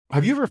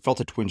Have you ever felt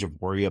a twinge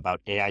of worry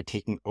about AI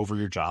taking over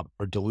your job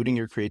or diluting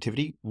your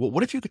creativity? Well,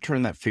 what if you could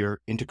turn that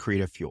fear into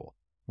creative fuel?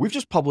 We've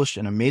just published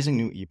an amazing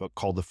new ebook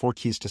called The 4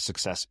 Keys to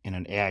Success in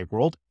an AI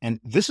World,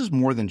 and this is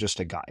more than just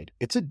a guide.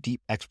 It's a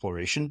deep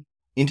exploration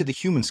into the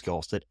human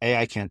skills that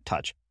AI can't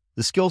touch,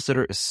 the skills that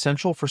are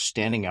essential for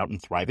standing out and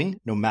thriving,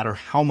 no matter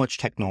how much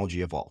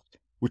technology evolves.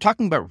 We're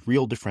talking about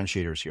real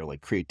differentiators here,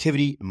 like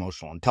creativity,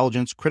 emotional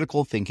intelligence,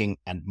 critical thinking,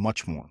 and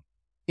much more.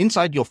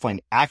 Inside, you'll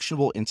find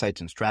actionable insights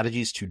and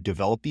strategies to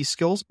develop these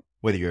skills,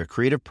 whether you're a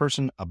creative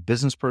person, a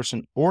business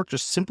person, or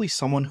just simply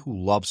someone who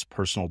loves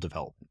personal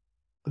development.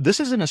 This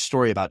isn't a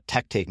story about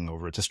tech taking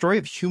over. It's a story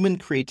of human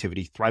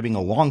creativity thriving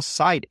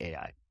alongside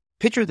AI.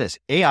 Picture this,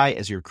 AI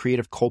as your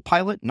creative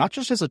co-pilot, not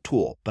just as a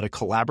tool, but a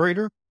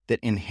collaborator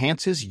that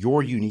enhances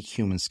your unique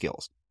human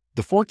skills.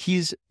 The 4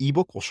 Keys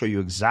ebook will show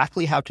you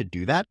exactly how to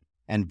do that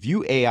and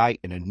view AI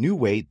in a new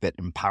way that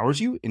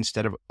empowers you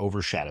instead of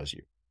overshadows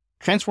you.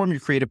 Transform your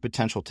creative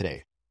potential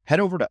today. Head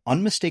over to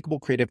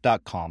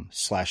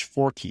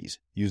unmistakablecreative.com/4keys.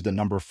 Use the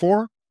number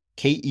 4,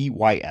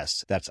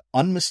 KEYS. That's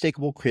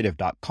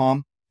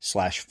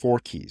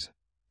unmistakablecreative.com/4keys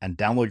and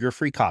download your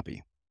free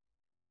copy.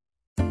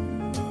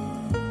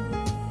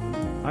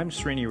 I'm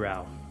Srini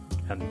Rao,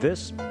 and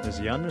this is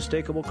the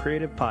Unmistakable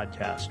Creative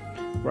Podcast,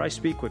 where I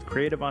speak with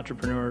creative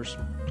entrepreneurs,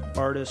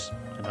 artists,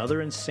 and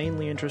other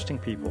insanely interesting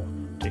people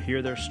to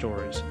hear their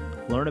stories,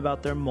 learn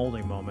about their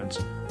molding moments,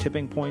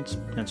 tipping points,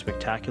 and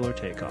spectacular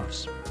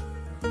takeoffs.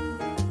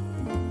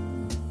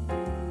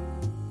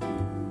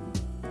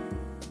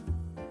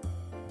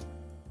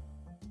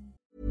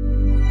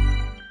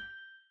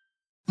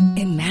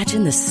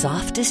 Imagine the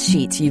softest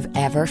sheets you've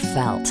ever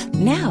felt.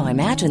 Now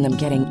imagine them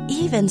getting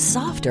even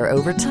softer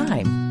over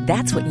time.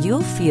 That's what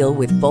you'll feel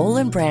with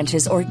Boll &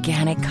 Branch's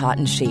organic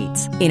cotton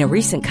sheets. In a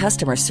recent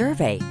customer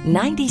survey,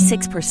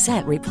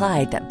 96%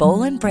 replied that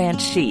Boll & Branch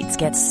sheets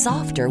get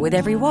softer with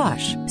every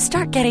wash.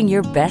 Start getting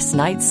your best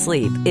night's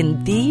sleep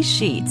in these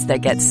sheets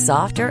that get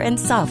softer and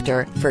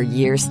softer for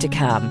years to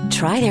come.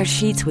 Try their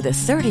sheets with a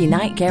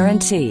 30-night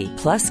guarantee.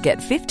 Plus, get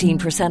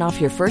 15%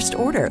 off your first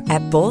order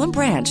at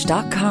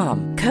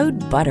bollandbranch.com. Code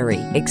BUTTERY.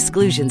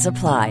 Exclusions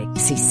apply.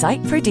 See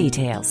site for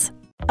details.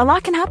 A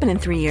lot can happen in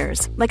 3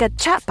 years, like a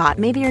chatbot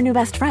may be your new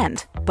best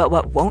friend. But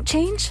what won't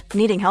change?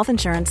 Needing health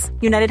insurance.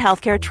 United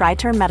Healthcare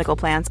Tri-Term Medical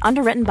Plans,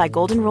 underwritten by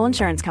Golden Rule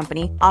Insurance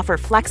Company, offer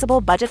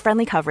flexible,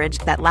 budget-friendly coverage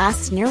that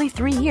lasts nearly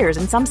 3 years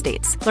in some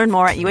states. Learn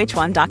more at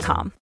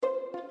uh1.com.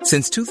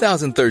 Since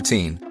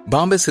 2013,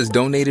 Bombas has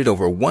donated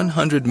over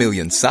 100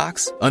 million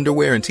socks,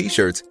 underwear, and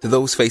T-shirts to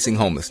those facing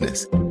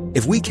homelessness.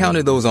 If we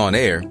counted those on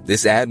air,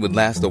 this ad would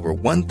last over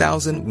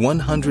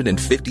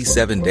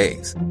 1,157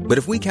 days. But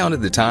if we counted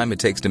the time it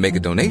takes to make a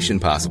donation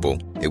possible,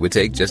 it would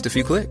take just a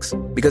few clicks.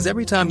 Because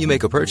every time you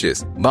make a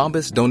purchase,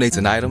 Bombas donates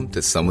an item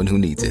to someone who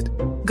needs it.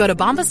 Go to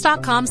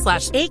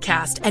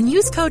bombas.com/ACAST and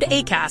use code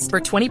ACAST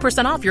for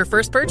 20% off your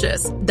first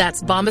purchase.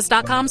 That's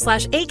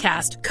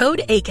bombas.com/ACAST,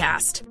 code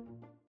ACAST.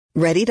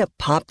 Ready to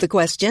pop the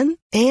question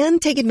and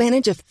take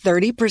advantage of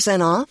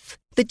 30% off?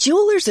 The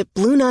jewelers at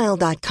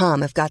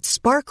BlueNile.com have got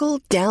sparkle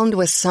down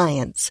to a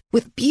science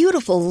with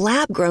beautiful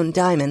lab-grown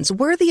diamonds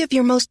worthy of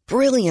your most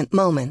brilliant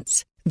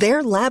moments.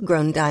 Their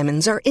lab-grown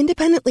diamonds are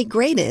independently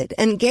graded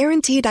and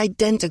guaranteed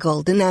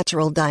identical to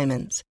natural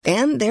diamonds.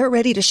 And they're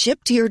ready to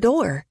ship to your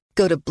door.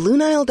 Go to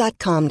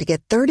BlueNile.com to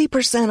get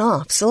 30%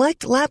 off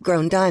select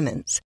lab-grown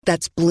diamonds.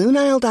 That's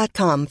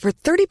BlueNile.com for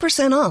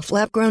 30% off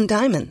lab-grown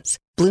diamonds.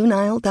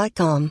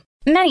 BlueNile.com.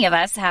 Many of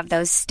us have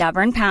those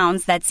stubborn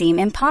pounds that seem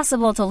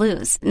impossible to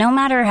lose, no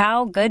matter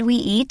how good we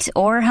eat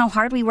or how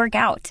hard we work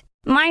out.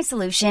 My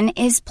solution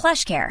is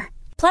PlushCare.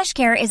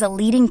 PlushCare is a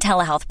leading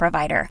telehealth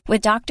provider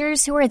with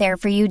doctors who are there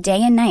for you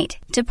day and night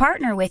to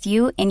partner with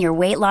you in your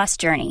weight loss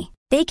journey.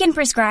 They can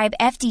prescribe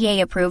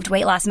FDA-approved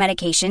weight loss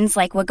medications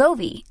like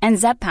Wegovy and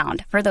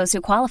Zepbound for those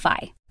who qualify.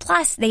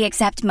 Plus, they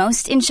accept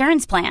most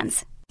insurance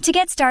plans. To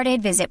get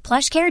started, visit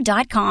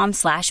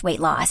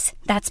plushcare.com/weightloss.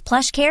 That's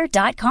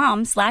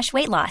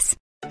plushcare.com/weightloss.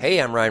 Hey,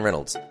 I'm Ryan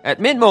Reynolds. At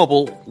Mint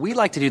Mobile, we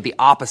like to do the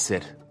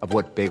opposite of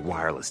what Big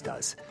Wireless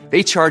does.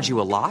 They charge you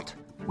a lot,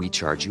 we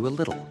charge you a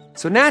little.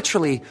 So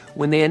naturally,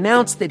 when they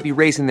announced they'd be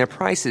raising their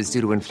prices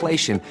due to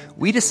inflation,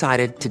 we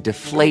decided to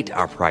deflate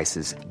our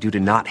prices due to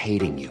not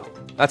hating you.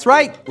 That's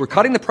right. We're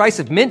cutting the price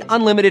of Mint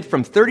Unlimited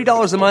from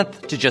 $30 a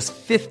month to just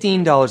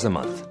 $15 a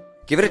month.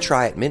 Give it a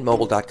try at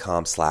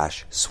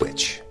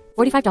mintmobile.com/switch.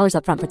 $45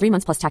 up front for 3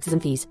 months plus taxes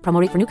and fees. Promo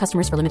rate for new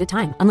customers for limited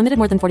time. Unlimited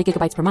more than 40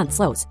 gigabytes per month.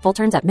 Slows full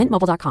terms at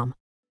mintmobile.com.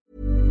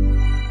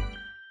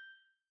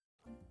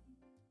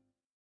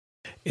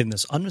 In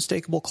this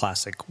Unmistakable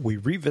Classic, we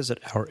revisit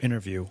our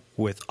interview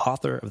with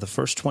author of The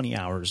First 20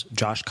 Hours,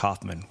 Josh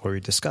Kaufmann, where we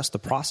discuss the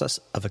process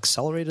of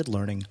accelerated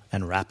learning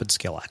and rapid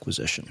skill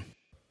acquisition.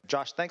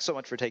 Josh, thanks so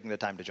much for taking the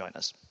time to join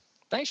us.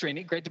 Thanks,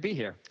 Rini. Great to be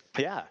here.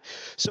 Yeah.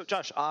 So,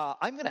 Josh,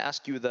 I'm going to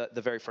ask you the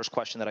very first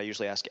question that I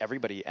usually ask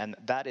everybody, and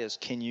that is,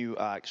 can you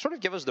sort of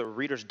give us the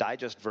Reader's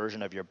Digest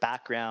version of your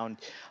background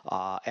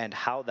and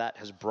how that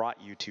has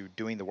brought you to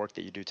doing the work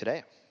that you do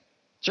today?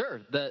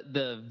 Sure.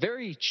 The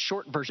very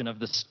short version of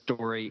the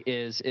story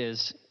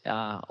is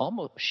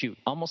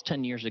almost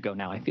 10 years ago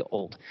now. I feel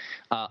old.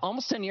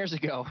 Almost 10 years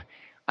ago,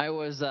 I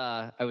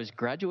was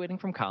graduating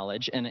from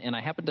college, and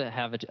I happened to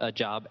have a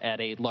job at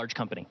a large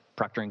company,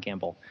 Procter &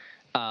 Gamble,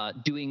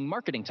 doing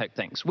marketing type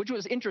things, which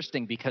was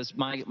interesting because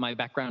my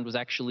background was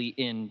actually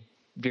in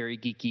very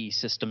geeky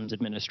systems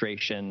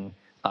administration,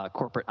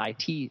 corporate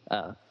IT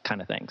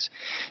kind of things.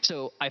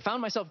 So I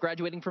found myself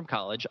graduating from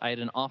college. I had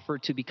an offer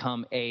to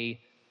become a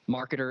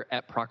marketer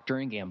at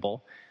Procter &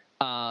 Gamble.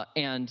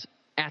 And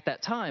at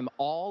that time,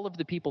 all of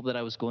the people that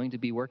I was going to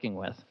be working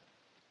with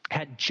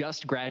had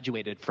just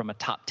graduated from a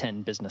top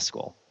 10 business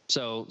school.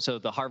 So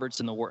the Harvards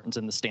and the Whartons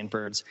and the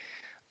Stanfords,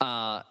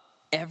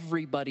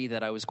 everybody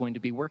that I was going to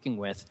be working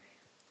with,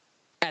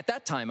 at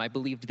that time, I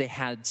believed they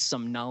had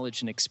some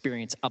knowledge and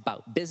experience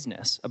about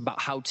business,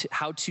 about how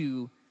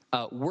to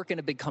work in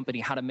a big company,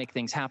 how to make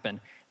things happen,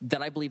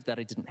 that I believed that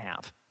I didn't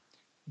have.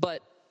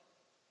 But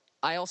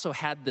I also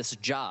had this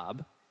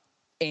job,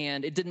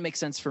 and it didn't make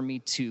sense for me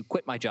to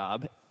quit my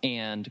job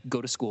and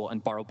go to school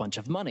and borrow a bunch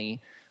of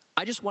money.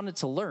 I just wanted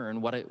to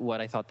learn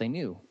what I thought they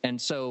knew. And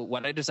so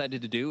what I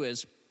decided to do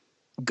is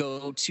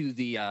go to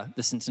the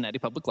Cincinnati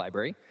Public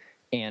Library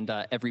and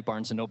every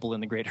Barnes & Noble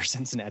in the greater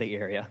Cincinnati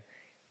area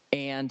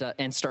and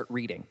start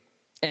reading.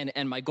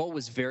 And my goal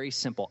was very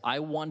simple. I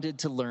wanted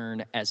to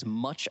learn as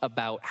much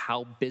about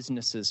how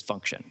businesses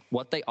function,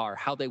 what they are,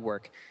 how they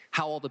work,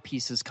 how all the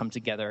pieces come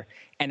together,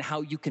 and how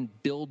you can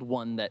build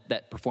one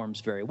that performs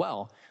very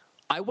well.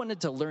 I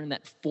wanted to learn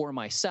that for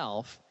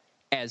myself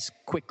as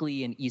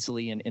quickly and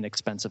easily and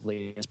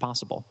inexpensively as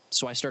possible.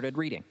 So I started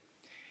reading.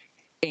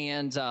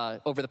 And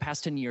over the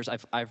past 10 years,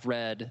 I've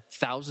read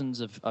thousands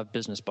of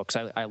business books.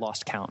 I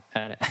lost count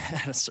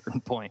at a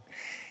certain point.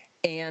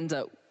 And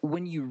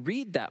when you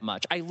read that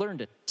much, I learned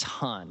a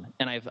ton.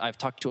 And I've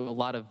talked to a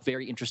lot of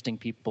very interesting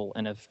people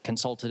and have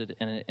consulted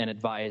and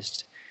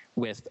advised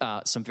with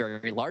some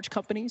very large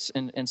companies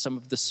and some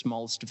of the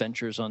smallest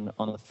ventures on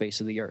the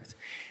face of the earth.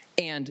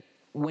 And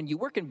when you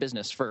work in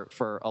business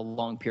for a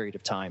long period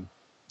of time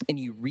and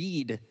you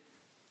read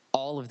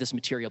all of this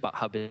material about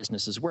how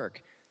businesses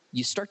work,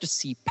 you start to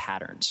see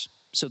patterns.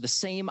 So the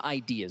same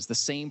ideas, the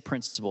same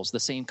principles, the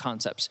same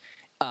concepts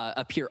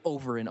appear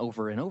over and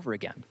over and over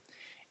again.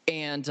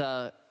 And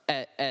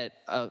at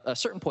a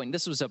certain point,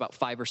 this was about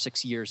 5 or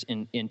 6 years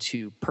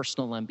into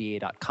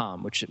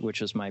personalmba.com,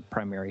 which is my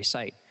primary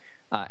site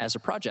as a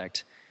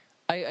project,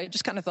 I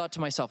just kind of thought to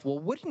myself, well,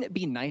 wouldn't it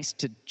be nice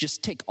to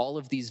just take all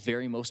of these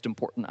very most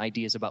important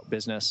ideas about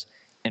business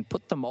and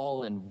put them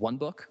all in one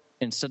book?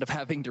 Instead of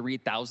having to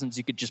read thousands,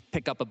 you could just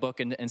pick up a book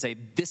and say,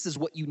 this is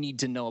what you need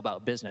to know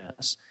about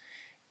business.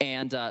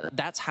 And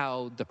that's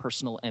how the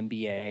Personal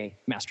MBA,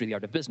 Master the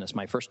Art of Business,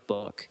 my first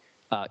book,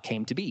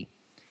 came to be.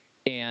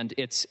 And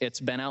it's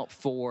been out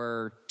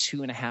for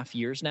 2.5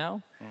 years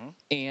now,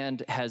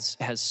 and has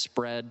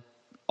spread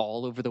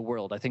all over the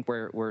world. I think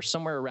we're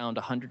somewhere around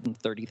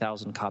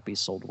 130,000 copies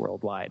sold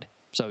worldwide.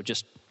 So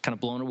just kind of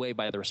blown away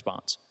by the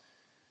response.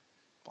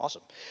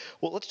 Awesome.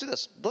 Well, let's do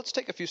this. Let's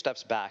take a few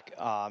steps back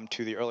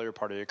to the earlier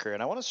part of your career.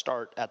 And I want to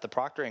start at the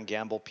Procter &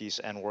 Gamble piece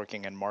and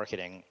working in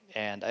marketing.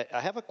 And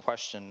I have a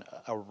question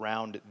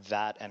around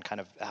that and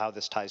kind of how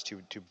this ties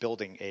to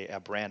building a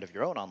brand of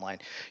your own online.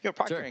 You know,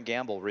 Procter &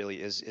 Gamble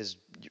really is,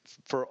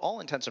 for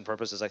all intents and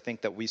purposes, I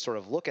think that we sort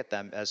of look at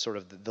them as sort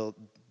of the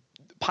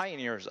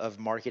pioneers of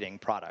marketing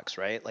products,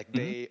 right? Like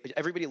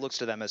everybody looks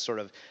to them as sort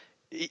of,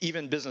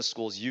 even business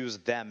schools use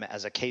them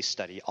as a case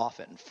study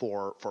often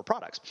for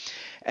products.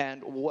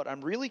 And what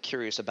I'm really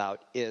curious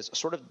about is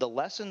sort of the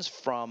lessons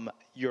from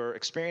your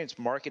experience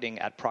marketing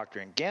at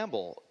Procter &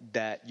 Gamble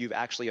that you've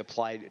actually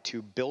applied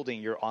to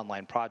building your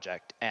online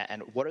project,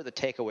 and what are the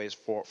takeaways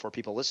for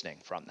people listening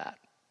from that?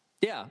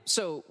 Yeah,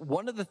 so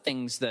one of the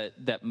things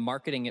that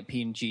marketing at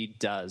P&G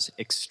does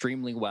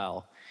extremely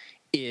well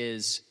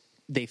is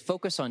they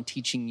focus on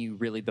teaching you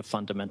really the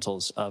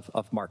fundamentals of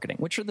marketing,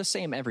 which are the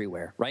same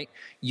everywhere, right?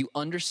 You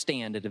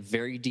understand at a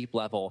very deep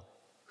level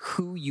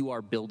who you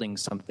are building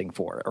something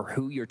for or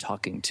who you're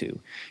talking to.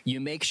 You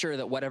make sure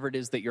that whatever it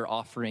is that you're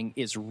offering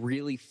is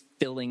really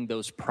filling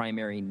those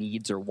primary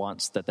needs or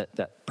wants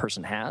that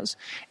person has.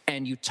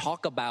 And you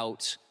talk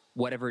about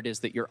whatever it is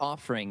that you're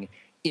offering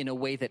in a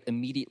way that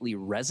immediately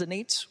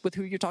resonates with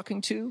who you're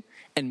talking to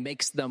and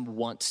makes them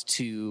want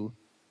to,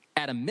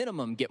 at a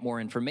minimum, get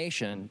more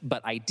information,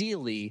 but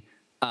ideally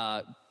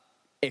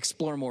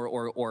explore more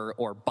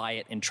or buy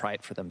it and try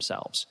it for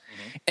themselves.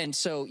 And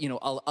so, you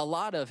know, a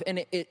lot of,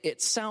 and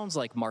it sounds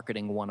like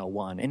marketing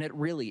 101, and it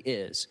really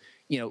is.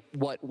 You know,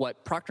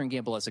 what Procter &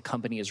 Gamble as a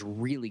company is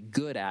really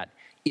good at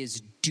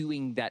is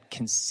doing that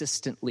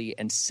consistently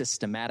and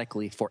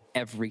systematically for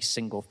every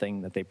single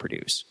thing that they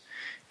produce.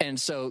 And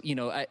so, you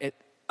know,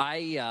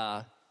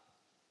 I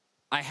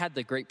had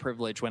the great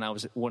privilege when I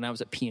was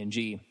at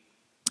P&G.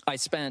 I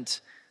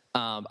spent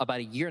about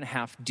 1.5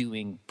 years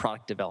doing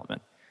product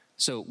development.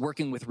 So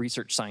working with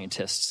research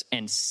scientists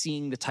and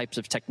seeing the types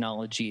of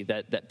technology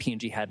that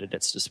P&G had at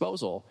its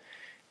disposal.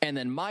 And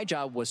then my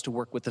job was to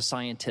work with the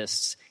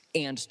scientists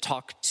and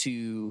talk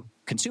to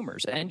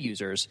consumers and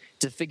users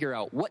to figure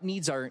out what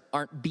needs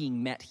aren't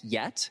being met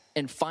yet,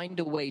 and find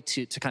a way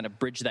to kind of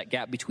bridge that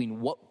gap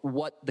between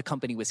what the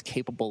company was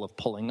capable of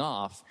pulling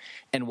off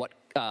and what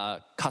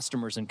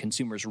customers and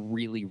consumers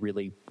really,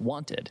 really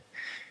wanted.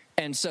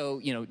 And so,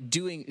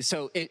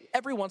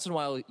 every once in a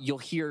while you'll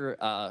hear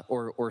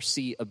or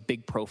see a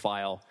big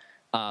profile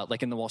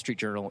like in the Wall Street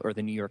Journal or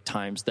the New York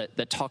Times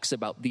that talks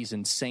about these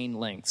insane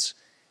lengths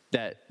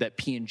that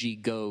P&G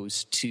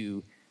goes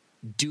to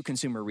do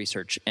consumer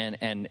research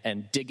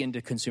and dig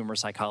into consumer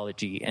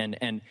psychology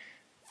and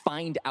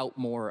find out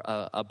more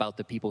about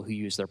the people who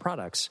use their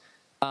products.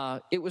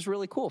 It was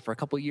really cool. For a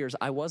couple of years,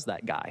 I was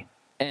that guy.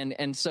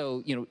 And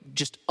so,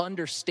 just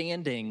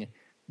understanding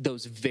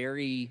those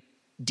very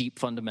deep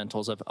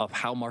fundamentals of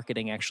how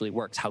marketing actually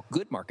works, how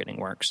good marketing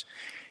works,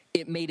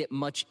 it made it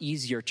much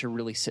easier to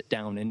really sit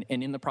down and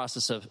in the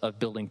process of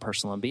building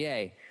Personal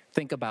MBA,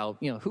 think about,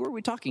 who are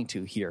we talking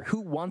to here? Who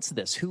wants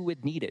this? Who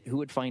would need it? Who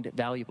would find it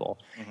valuable?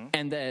 Mm-hmm.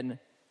 And then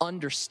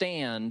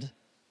understand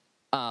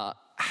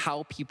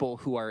how people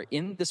who are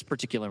in this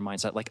particular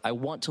mindset, like, I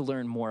want to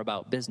learn more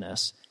about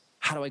business,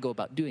 how do I go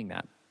about doing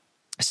that?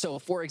 So,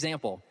 for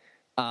example,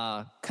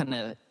 kind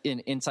of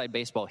inside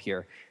baseball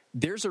here,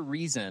 there's a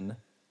reason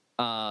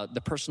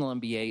the Personal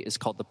MBA is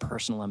called the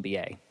Personal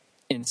MBA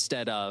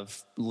instead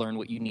of learn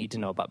what you need to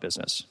know about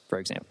business, for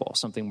example,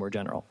 something more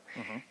general.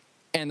 Mm-hmm.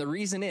 And the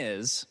reason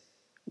is,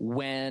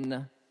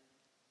 when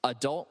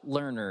adult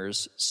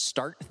learners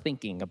start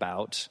thinking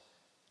about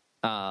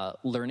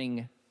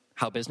learning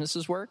how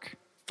businesses work,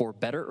 for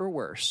better or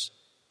worse,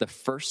 the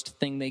first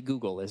thing they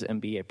Google is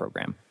MBA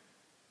program.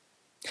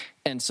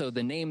 And so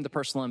the name, the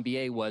Personal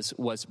MBA,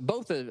 was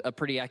both a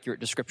pretty accurate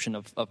description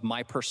of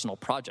my personal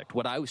project,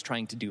 what I was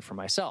trying to do for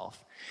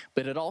myself,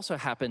 but it also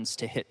happens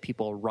to hit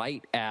people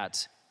right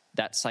at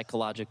that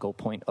psychological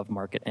point of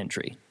market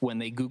entry. When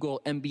they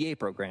Google MBA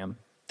program,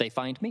 they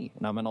find me,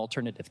 and I'm an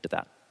alternative to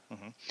that.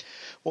 Mm-hmm.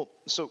 Well,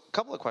 so a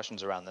couple of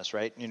questions around this,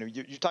 right?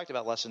 You talked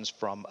about lessons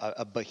from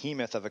a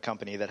behemoth of a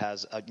company that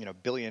has a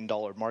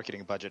billion-dollar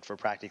marketing budget for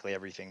practically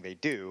everything they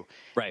do.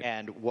 Right.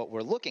 And what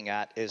we're looking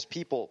at is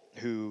people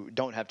who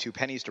don't have two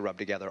pennies to rub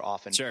together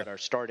often, sure, that are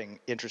starting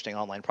interesting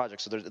online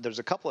projects. So there's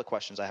a couple of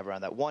questions I have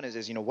around that. One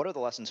is what are the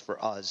lessons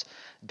for us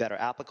that are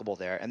applicable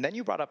there? And then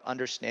you brought up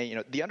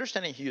the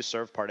understanding who you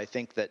serve part. I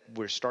think that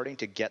we're starting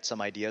to get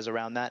some ideas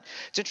around that.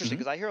 It's interesting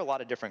because I hear a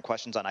lot of different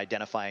questions on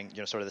identifying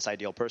sort of this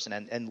ideal person,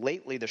 and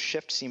lately the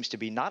shift seems to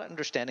be not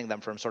understanding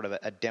them from sort of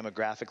a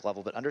demographic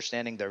level, but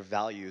understanding their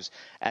values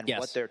and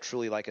what they're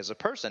truly like as a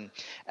person.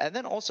 And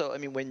then also,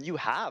 when you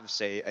have,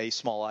 say, a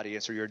small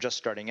audience or you're just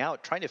starting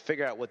out, trying to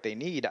figure out what they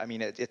need,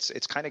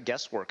 it's kind of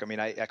guesswork.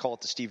 I call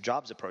it the Steve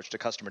Jobs approach to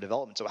customer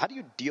development. So how do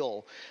you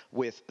deal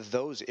with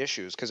those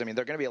issues? Because, there are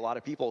going to be a lot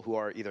of people who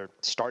are either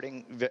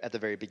starting at the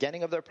very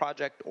beginning of their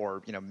project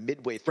or,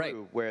 midway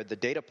through, right, where the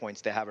data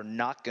points they have are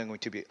not going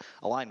to be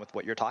aligned with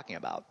what you're talking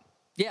about.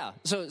 Yeah.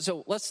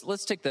 So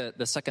let's take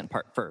the second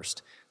part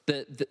first.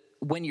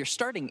 When you're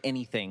starting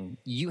anything,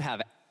 you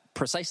have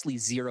precisely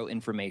zero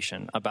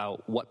information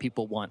about what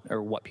people want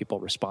or what people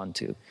respond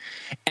to.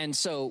 And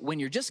so when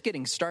you're just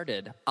getting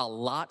started, a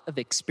lot of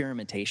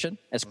experimentation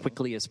as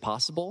quickly as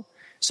possible.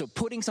 So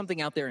putting something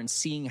out there and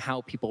seeing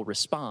how people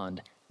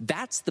respond,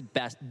 that's the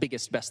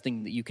best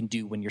thing that you can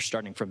do when you're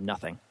starting from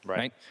nothing.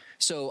 Right?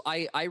 So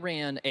I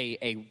ran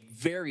a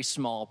very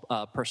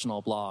small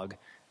personal blog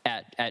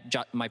at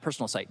my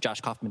personal site,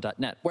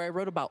 joshkaufman.net, where I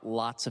wrote about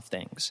lots of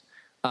things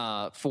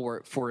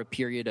for a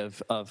period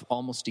of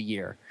almost a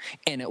year.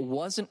 And it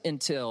wasn't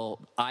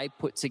until I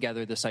put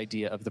together this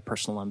idea of the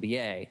Personal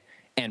MBA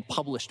and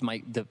published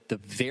the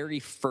very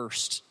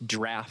first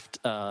draft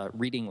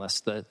reading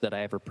list that I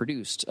ever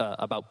produced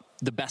about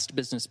the best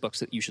business books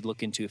that you should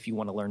look into if you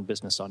want to learn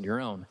business on your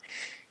own.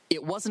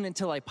 It wasn't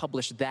until I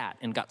published that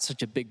and got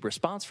such a big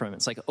response from it.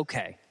 It's like,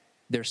 okay,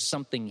 there's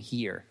something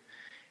here.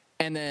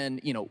 And then,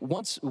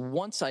 once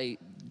I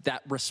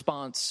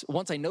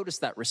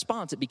noticed that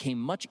response, it became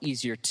much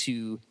easier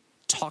to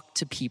talk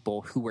to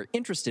people who were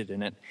interested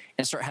in it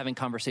and start having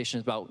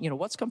conversations about,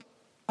 what's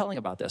compelling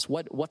about this,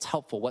 what's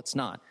helpful, what's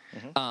not.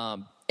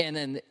 Mm-hmm. And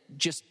then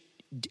just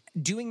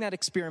doing that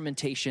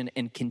experimentation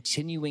and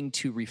continuing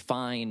to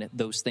refine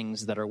those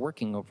things that are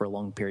working over a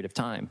long period of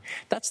time.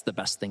 That's the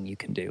best thing you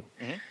can do.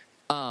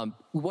 Mm-hmm.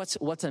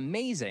 What's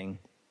amazing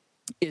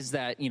is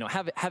that,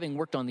 having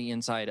worked on the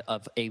inside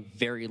of a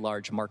very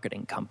large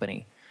marketing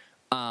company,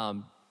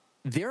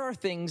 there are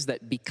things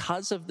that,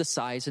 because of the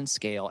size and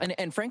scale,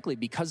 and frankly,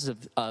 because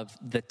of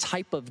the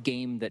type of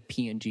game that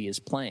P&G is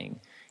playing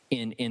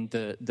in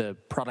the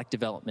product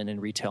development and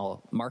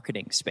retail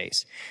marketing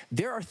space,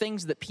 there are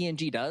things that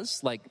P&G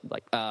does, like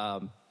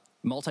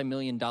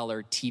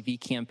multi-million-dollar TV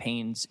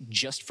campaigns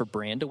just for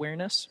brand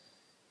awareness.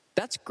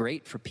 That's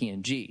great for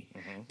P&G,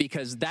 mm-hmm,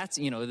 because that's,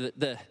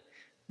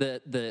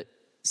 the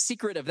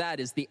secret of that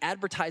is the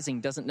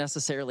advertising doesn't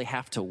necessarily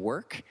have to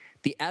work.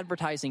 The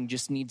advertising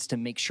just needs to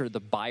make sure the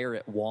buyer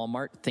at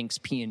Walmart thinks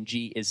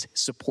P&G is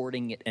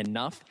supporting it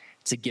enough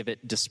to give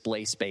it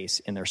display space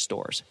in their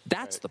stores.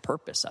 That's the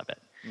purpose of it.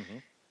 Mm-hmm.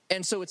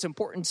 And so it's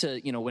important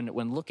to,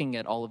 when looking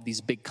at all of these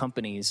big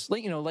companies,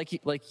 like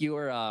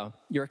your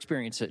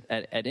experience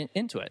at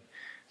Intuit,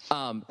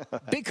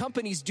 big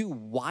companies do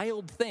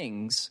wild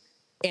things.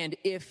 And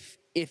if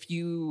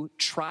you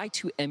try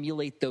to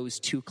emulate those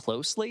too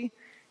closely,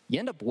 you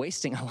end up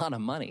wasting a lot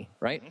of money,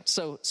 right?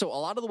 Mm-hmm. So a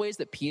lot of the ways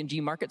that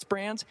P&G markets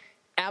brands,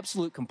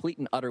 absolute, complete,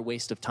 and utter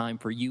waste of time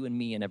for you and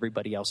me and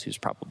everybody else who's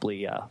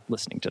probably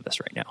listening to this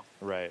right now.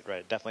 Right,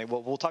 definitely.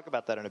 Well, we'll talk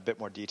about that in a bit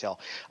more detail.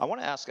 I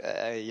want to ask,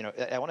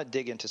 I want to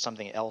dig into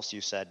something else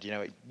you said.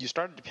 You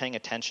started paying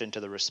attention to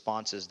the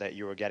responses that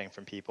you were getting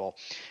from people,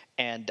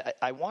 and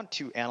I want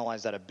to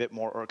analyze that a bit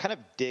more, or kind of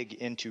dig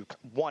into,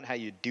 one, how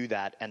you do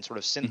that and sort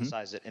of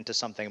synthesize it into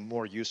something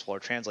more useful or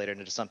translate it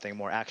into something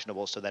more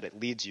actionable so that it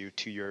leads you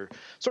to your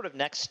sort of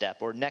next step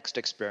or next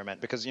experiment.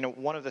 Because,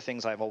 one of the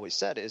things I've always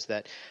said is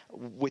that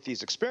with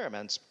these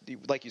experiments,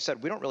 like you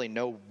said, we don't really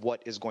know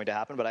what is going to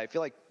happen, but I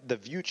feel like the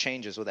view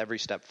changes with every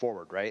step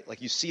forward, right?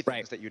 Like you see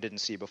things that you didn't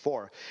see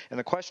before. And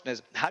the question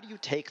is, how do you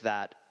take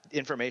that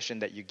information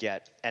that you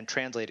get and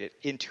translate it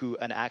into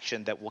an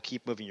action that will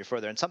keep moving you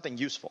further and something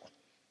useful?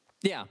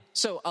 Yeah.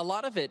 So a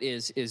lot of it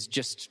is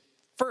just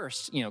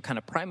first, kind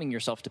of priming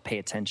yourself to pay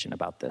attention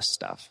about this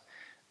stuff.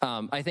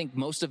 I think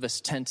most of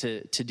us tend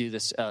to do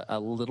this a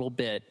little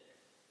bit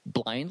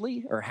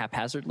blindly or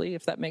haphazardly,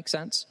 if that makes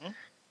sense.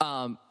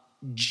 Mm-hmm.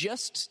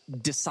 Just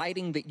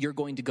deciding that you're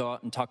going to go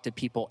out and talk to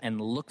people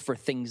and look for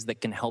things that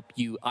can help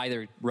you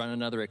either run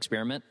another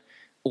experiment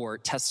or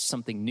test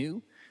something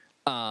new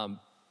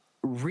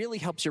really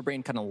helps your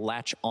brain kind of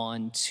latch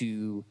on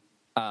to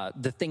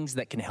the things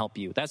that can help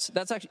you. That's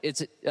actually,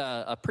 it's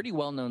a pretty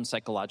well-known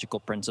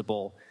psychological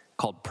principle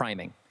called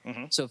priming.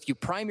 Mm-hmm. So if you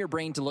prime your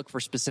brain to look for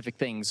specific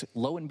things,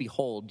 lo and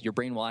behold, your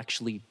brain will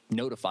actually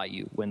notify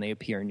you when they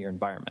appear in your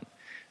environment.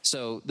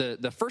 So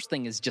the first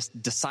thing is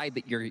just decide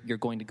that you're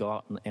going to go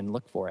out and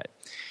look for it.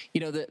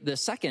 The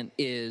second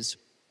is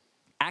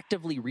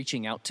actively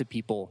reaching out to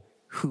people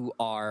who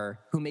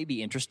may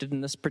be interested in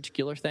this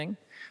particular thing.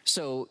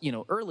 So,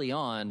 early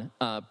on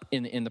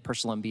in the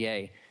personal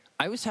MBA,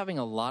 I was having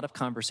a lot of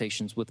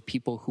conversations with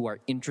people who are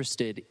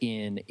interested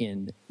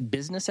in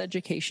business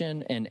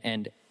education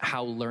and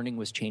how learning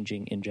was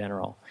changing in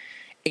general.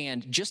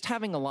 And just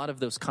having a lot of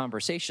those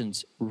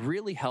conversations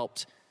really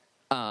helped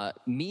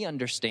me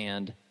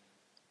understand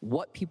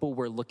what people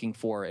were looking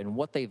for and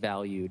what they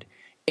valued.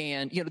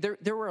 And,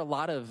 there were a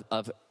lot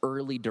of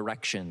early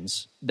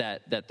directions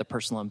that the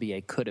personal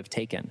MBA could have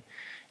taken.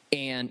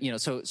 And,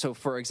 so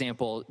for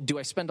example, do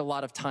I spend a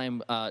lot of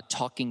time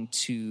talking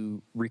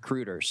to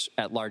recruiters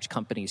at large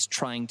companies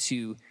trying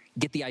to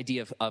get the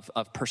idea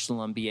of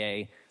personal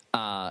MBA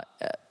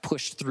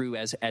pushed through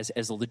as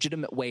a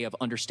legitimate way of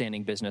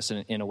understanding business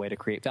in a way to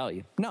create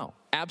value? No,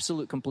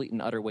 absolute, complete,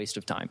 and utter waste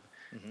of time.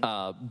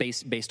 Mm-hmm.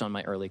 Based on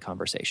my early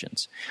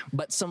conversations.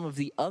 But some of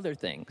the other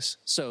things,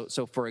 so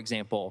for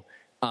example,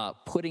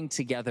 putting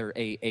together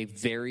a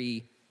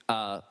very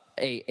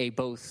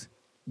both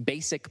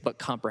basic but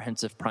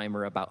comprehensive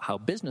primer about how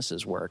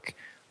businesses work,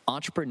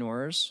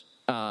 entrepreneurs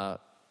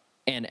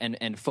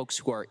and folks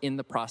who are in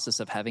the process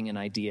of having an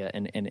idea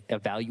and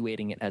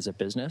evaluating it as a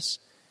business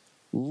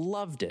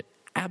loved it,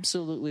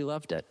 absolutely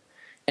loved it.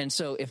 And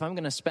so if I'm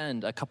going to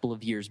spend a couple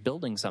of years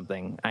building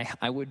something,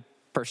 I would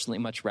personally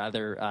much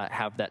rather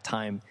have that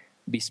time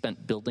be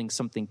spent building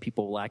something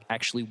people will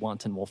actually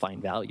want and will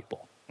find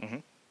valuable. Mm-hmm.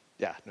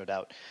 Yeah, no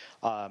doubt.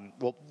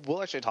 Well,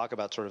 we'll actually talk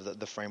about sort of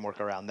the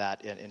framework around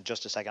that in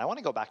just a second. I want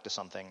to go back to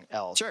something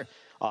else. Sure.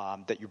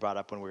 That you brought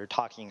up when we were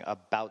talking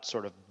about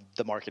sort of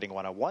the marketing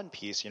 101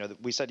 piece.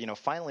 We said,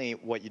 finally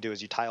what you do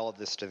is you tie all of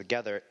this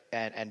together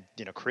and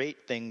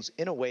create things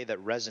in a way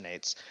that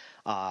resonates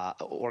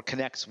or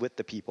connects with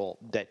the people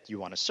that you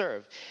want to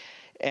serve.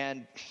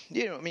 And,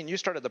 you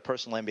started the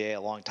personal MBA a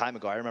long time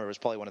ago. I remember it was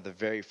probably one of the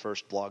very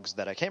first blogs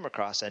that I came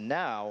across. And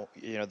now,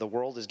 the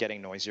world is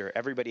getting noisier.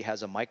 Everybody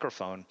has a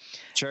microphone.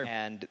 Sure.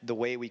 And the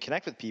way we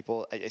connect with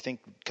people, I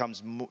think,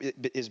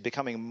 is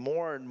becoming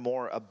more and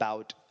more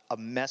about a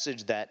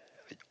message that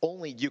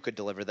only you could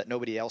deliver, that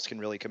nobody else can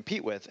really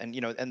compete with. And,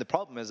 and the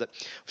problem is that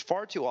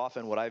far too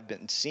often what I've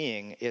been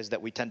seeing is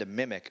that we tend to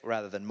mimic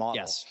rather than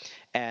model. Yes.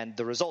 And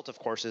the result, of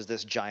course, is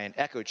this giant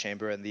echo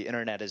chamber, and the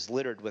internet is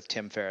littered with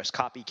Tim Ferriss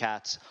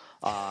copycats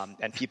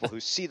and people who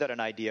see that an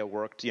idea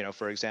worked.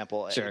 For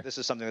example, sure. This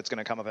is something that's going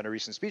to come up in a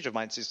recent speech of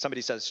mine.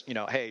 Somebody says,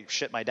 hey,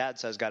 shit, my dad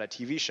says, got a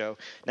TV show.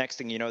 Next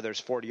thing you know, there's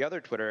 40 other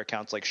Twitter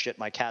accounts like shit,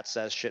 my cat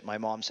says, shit, my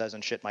mom says,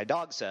 and shit, my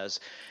dog says.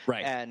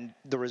 Right. And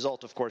the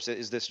result, of course,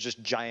 is this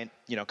just giant,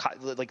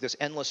 like this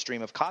endless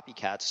stream of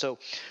copycats. So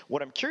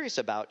what I'm curious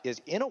about is,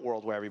 in a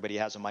world where everybody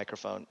has a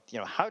microphone,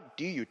 how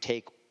do you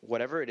take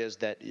whatever it is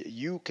that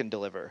you can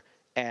deliver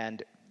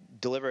and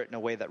deliver it in a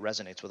way that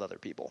resonates with other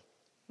people?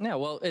 Yeah,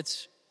 well,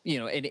 it's,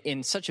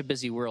 in such a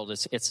busy world,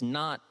 it's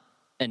not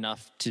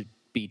enough to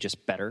be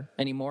just better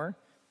anymore.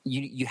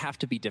 you have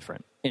to be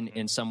different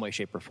in some way,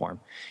 shape, or form.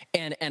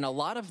 And a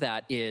lot of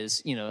that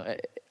is,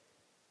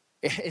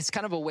 it's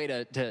kind of a way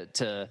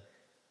to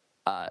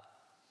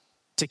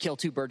kill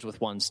two birds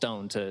with one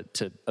stone,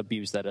 to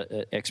abuse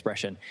that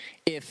expression.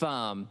 If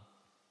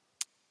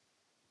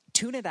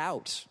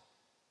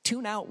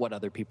tune out what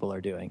other people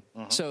are doing.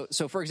 So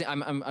for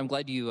example, I'm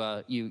glad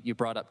you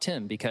brought up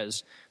Tim,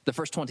 because the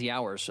first 20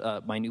 hours,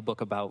 my new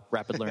book about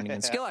rapid learning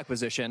and skill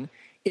acquisition,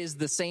 is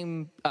the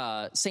same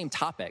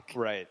topic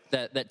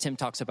that Tim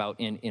talks about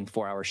in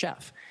 4 Hour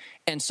Chef.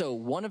 And so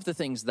one of the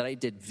things that I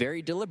did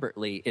very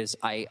deliberately is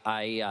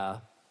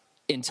I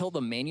until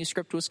the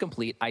manuscript was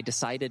complete, I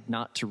decided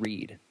not to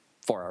read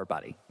 4 Hour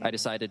Body. I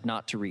decided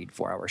not to read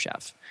 4 Hour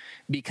Chef,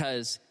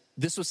 because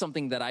this was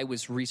something that I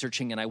was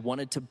researching, and I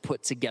wanted to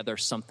put together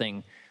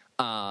something,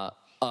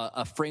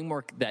 a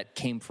framework that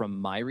came from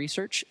my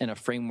research and a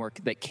framework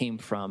that came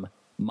from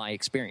my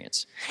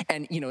experience.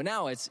 And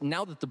now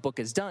that the book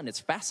is done, it's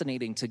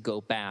fascinating to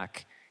go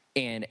back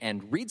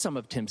and read some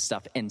of Tim's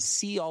stuff and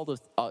see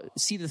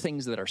see the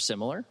things that are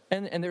similar,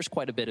 and there's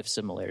quite a bit of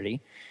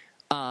similarity,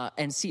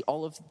 and see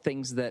all of the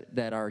things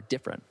that are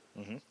different.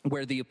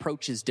 Where the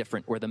approach is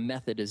different, where the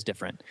method is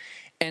different.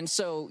 And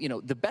so,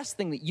 the best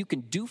thing that you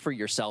can do for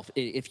yourself,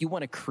 if you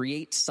want to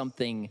create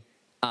something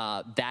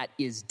that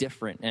is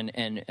different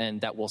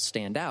and that will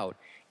stand out,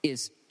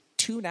 is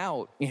tune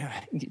out.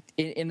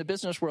 In the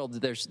business world,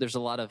 there's a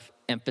lot of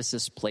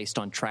emphasis placed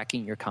on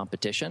tracking your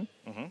competition.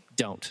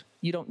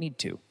 You don't need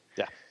to.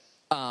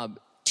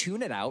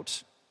 Tune it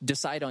out.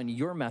 Decide on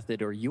your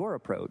method or your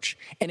approach.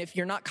 And if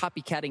you're not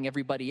copycatting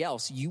everybody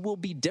else, you will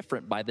be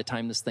different by the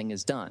time this thing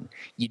is done.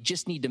 You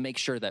just need to make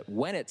sure that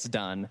when it's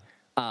done,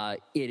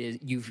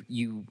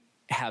 you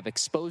have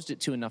exposed it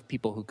to enough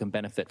people who can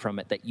benefit from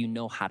it, that you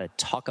know how to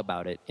talk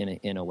about it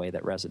in a way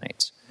that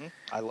resonates.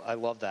 I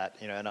love that,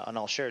 and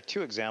I'll share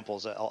two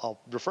examples. I'll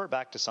refer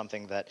back to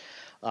something that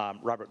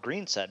Robert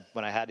Greene said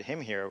when I had him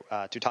here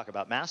to talk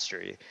about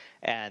mastery,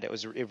 and it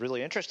was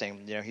really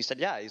interesting. He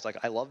said, he's like,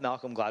 I love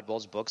Malcolm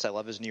Gladwell's books, I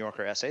love his New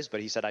Yorker essays, but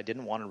he said I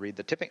didn't want to read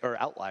the Tipping or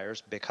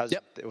Outliers because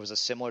it was a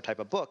similar type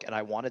of book, and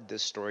I wanted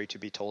this story to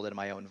be told in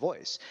my own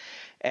voice.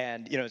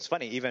 And it's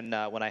funny, even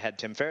when I had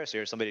Tim Ferriss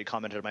here, somebody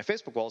commented on my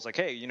Facebook wall, was like,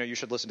 hey, you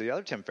should listen to the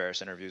other Tim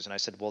Ferriss interviews. And I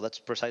said, well, that's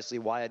precisely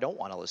why I don't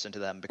want to listen to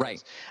them.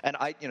 Because, and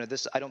I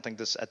don't think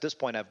this, at this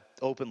point, I've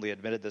openly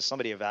admitted this.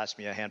 Somebody have asked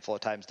me a handful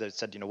of times that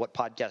said, what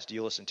podcast do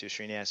you listen to,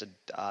 Srini? I said,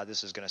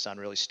 this is going to sound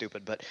really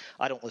stupid, but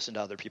I don't listen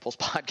to other people's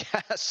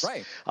podcasts.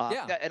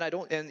 And I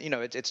don't, and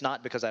it's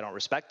not because I don't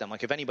respect them.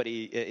 Like, if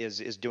anybody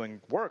is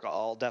doing work,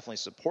 I'll definitely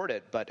support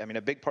it. But I mean,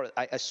 a big part,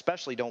 I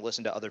especially don't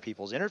listen to other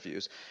people's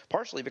interviews,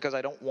 partially because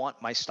I don't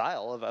want my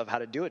style of how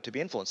to do it to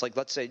be influenced. Like,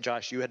 let's say,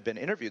 Josh, you had been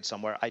interviewed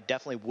somewhere. I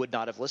definitely would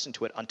not have listened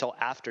to it until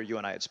after you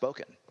and I had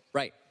spoken.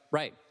 Right.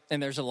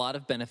 And there's a lot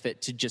of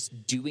benefit to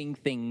just doing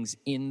things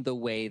in the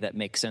way that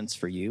makes sense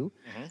for you,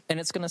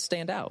 and it's going to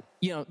stand out.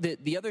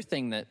 The other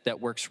thing that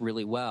works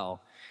really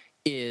well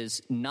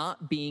is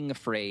not being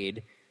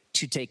afraid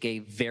to take a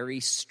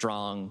very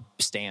strong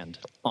stand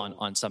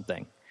on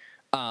something.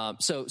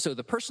 So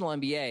the personal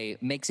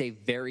MBA makes a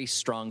very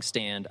strong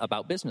stand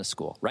about business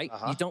school, right?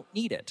 You don't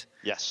need it.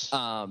 Yes.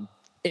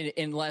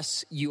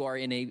 Unless you are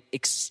in a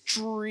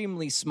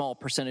extremely small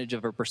percentage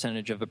of a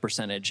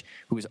percentage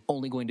who is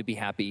only going to be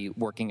happy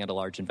working at a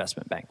large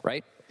investment bank,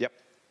 right? Yep.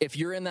 If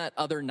you're in that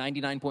other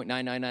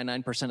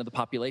 99.9999% of the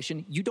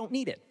population, you don't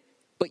need it.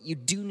 But you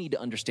do need to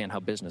understand how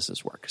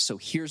businesses work. So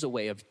here's a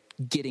way of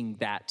getting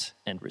that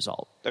end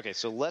result. Okay,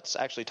 so let's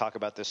actually talk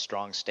about this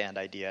strong stand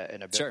idea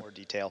in a bit more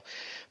detail,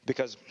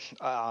 because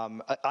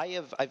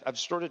I've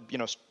started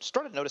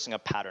noticing a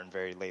pattern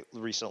very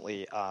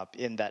recently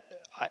in that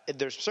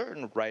there's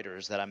certain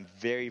writers that I'm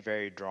very,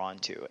 very drawn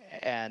to,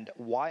 and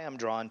why I'm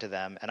drawn to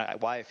them, and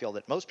why I feel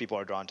that most people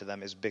are drawn to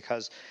them, is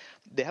because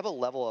they have a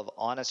level of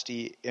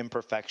honesty,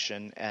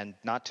 imperfection, and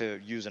not to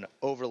use an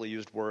overly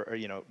used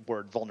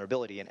word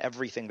vulnerability in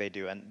everything they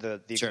do. And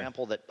the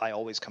example that I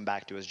always come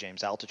back to is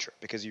James Altucher,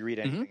 because you read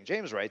anything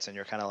James writes and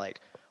you're kind of like,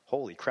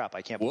 holy crap,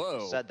 I can't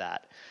believe he said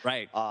that.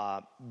 Right.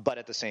 But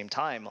at the same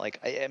time, like,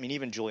 I mean,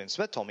 even Julian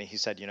Smith told me, he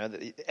said,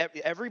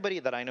 everybody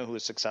that I know who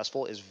is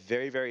successful is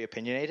very, very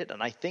opinionated.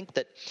 And I think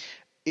that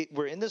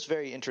we're in this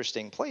very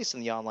interesting place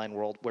in the online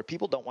world where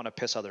people don't want to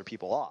piss other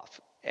people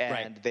off.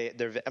 And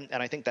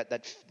and I think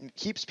that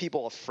keeps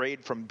people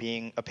afraid from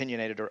being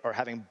opinionated or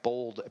having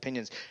bold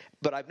opinions.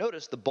 But I've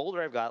noticed the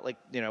bolder I've got,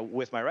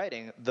 with my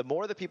writing, the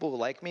more the people who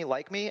like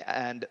me,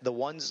 and the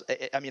ones,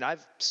 I mean,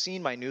 I've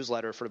seen my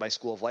newsletter for my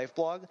School of Life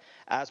blog,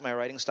 as my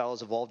writing style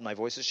has evolved and my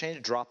voice has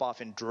changed, drop off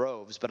in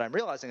droves. But I'm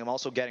realizing I'm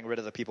also getting rid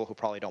of the people who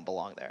probably don't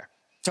belong there.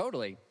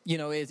 Totally.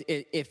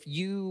 If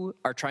you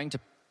are trying to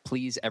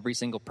please every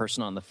single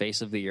person on the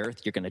face of the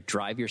earth, you're going to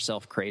drive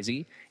yourself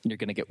crazy and you're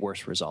going to get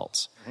worse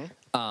results.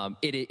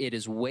 It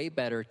is way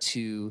better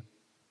to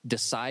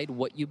decide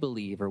what you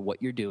believe or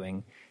what you're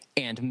doing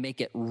and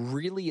make it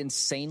really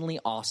insanely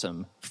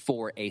awesome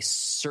for a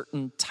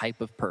certain type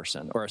of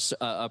person, or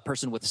a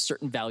person with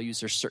certain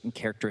values or certain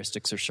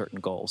characteristics or certain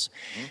goals.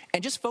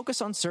 And just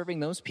focus on serving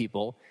those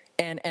people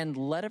and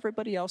let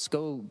everybody else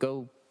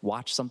go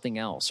watch something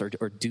else or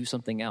do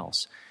something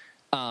else.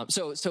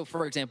 So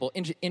for example,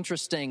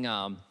 interesting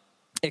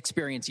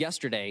experience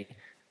yesterday,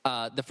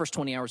 the first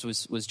 20 hours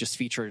was just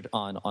featured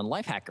on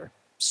Lifehacker.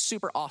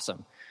 Super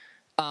awesome.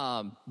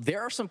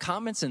 There are some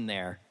comments in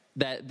there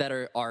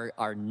that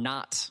are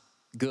not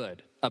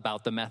good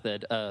about the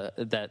method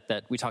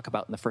that we talk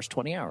about in the first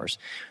 20 hours.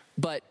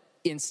 But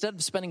instead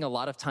of spending a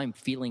lot of time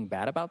feeling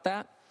bad about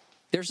that,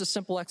 there's a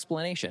simple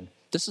explanation.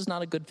 This is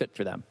not a good fit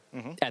for them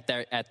at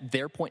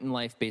their point in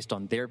life based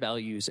on their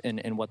values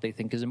and what they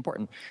think is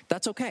important.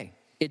 That's okay.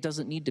 It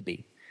doesn't need to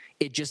be.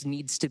 It just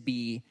needs to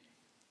be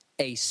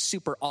a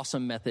super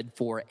awesome method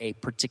for a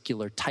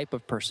particular type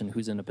of person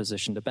who's in a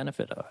position to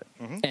benefit of it.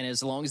 And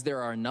as long as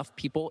there are enough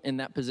people in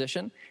that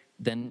position,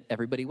 then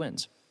everybody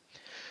wins.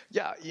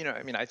 Yeah,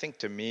 I think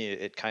to me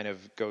it kind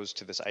of goes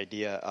to this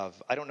idea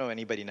of, I don't know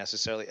anybody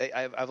necessarily.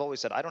 I've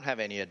always said I don't have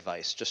any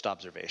advice, just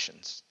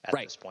observations at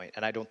this point.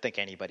 And I don't think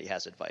anybody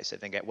has advice. I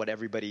think what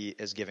everybody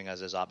is giving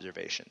us is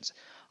observations.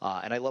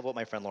 And I love what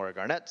my friend Laura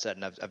Garnett said,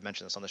 and I've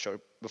mentioned this on the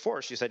show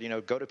before. She said,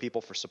 go to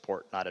people for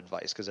support, not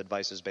advice, because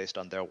advice is based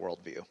on their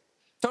worldview.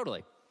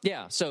 Totally.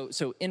 Yeah. So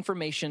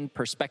information,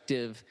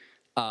 perspective,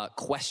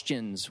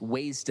 questions,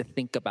 ways to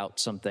think about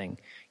something.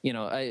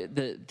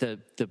 The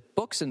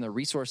books and the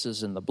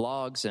resources and the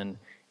blogs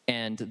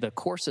and the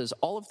courses,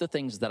 all of the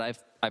things that I've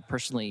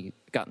personally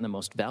gotten the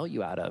most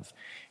value out of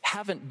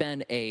haven't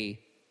been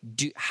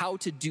how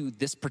to do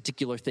this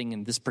particular thing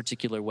in this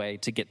particular way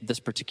to get this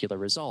particular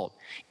result.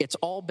 It's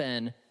all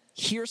been,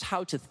 here's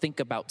how to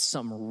think about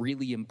some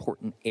really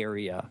important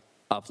area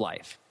of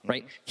life,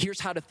 right? Here's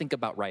how to think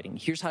about writing.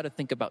 Here's how to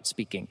think about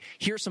speaking.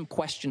 Here's some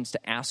questions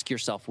to ask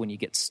yourself when you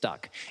get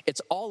stuck. It's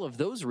all of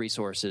those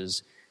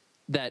resources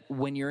that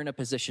when you're in a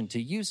position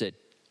to use it,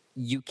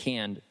 you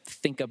can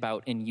think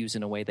about and use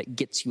in a way that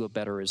gets you a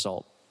better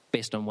result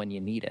based on when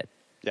you need it.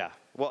 Yeah.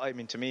 Well,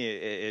 to me,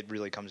 it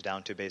really comes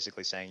down to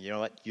basically saying, you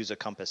know what, use a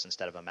compass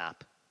instead of a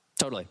map.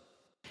 Totally.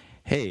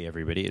 Hey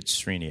everybody, it's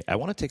Srini. I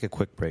want to take a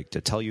quick break to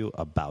tell you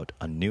about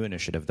a new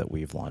initiative that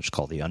we've launched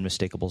called the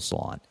Unmistakable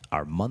Salon,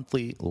 our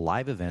monthly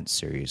live event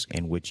series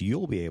in which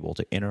you'll be able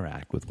to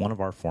interact with one of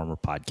our former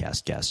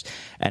podcast guests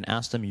and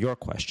ask them your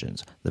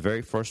questions. The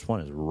very first one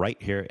is right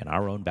here in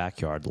our own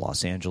backyard,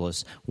 Los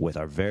Angeles, with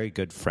our very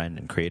good friend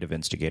and creative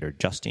instigator,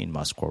 Justine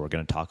Musk, where we're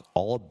going to talk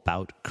all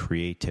about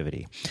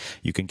creativity.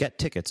 You can get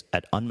tickets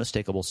at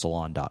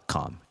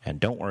unmistakablesalon.com. And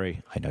don't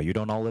worry, I know you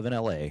don't all live in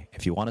LA.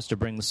 If you want us to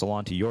bring the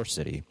salon to your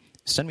city,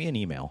 send me an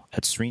email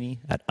at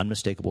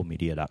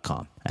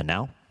srini@unmistakablemedia.com. And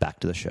now, back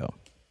to the show.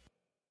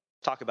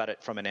 Talk about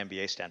it from an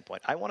MBA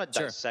standpoint. I want to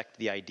dissect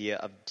the idea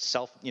of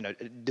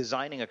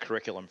designing a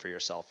curriculum for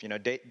yourself.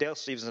 Dale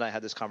Stevens and I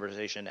had this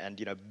conversation,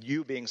 and,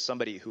 you being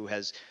somebody who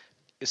has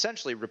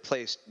essentially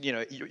replaced,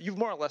 you've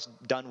more or less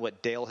done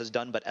what Dale has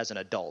done, but as an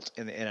adult,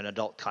 in an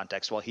adult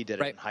context, while he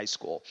did it in high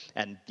school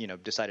and,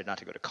 decided not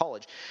to go to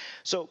college.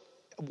 So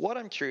what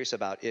I'm curious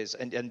about is,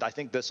 and I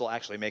think this will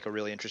actually make a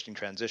really interesting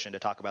transition to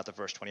talk about the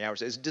first 20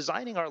 hours, is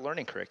designing our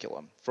learning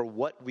curriculum for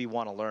what we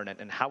want to learn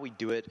and how we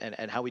do it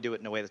and how we do it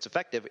in a way that's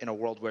effective in a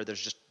world where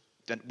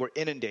we're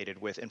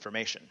inundated with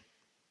information.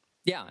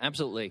 Yeah,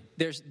 absolutely.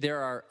 There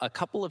are a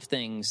couple of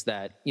things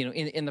that,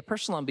 in the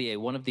Personal MBA,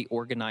 one of the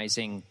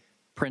organizing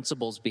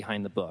principles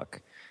behind the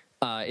book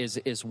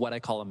is what I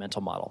call a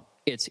mental model.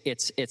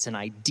 It's an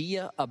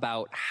idea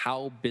about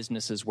how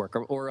businesses work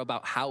or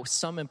about how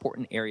some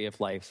important area of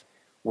life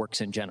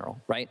works in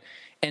general, right?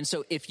 And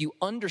so if you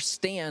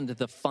understand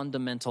the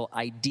fundamental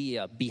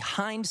idea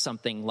behind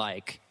something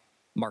like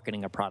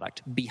marketing a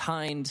product,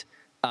 behind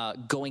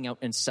going out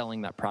and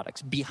selling that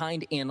product,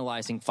 behind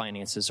analyzing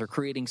finances or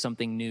creating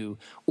something new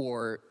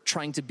or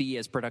trying to be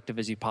as productive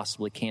as you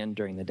possibly can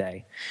during the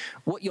day,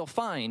 what you'll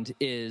find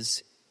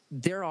is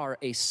there are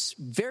a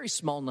very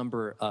small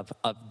number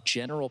of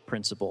general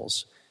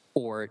principles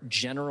or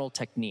general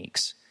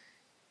techniques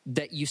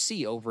that you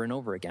see over and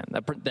over again,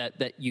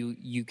 that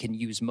you can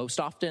use most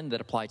often, that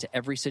apply to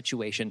every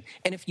situation.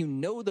 And if you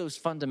know those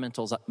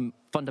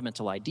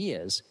fundamental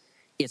ideas,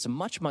 it's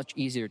much, much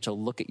easier to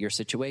look at your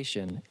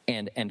situation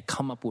and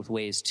come up with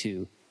ways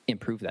to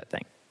improve that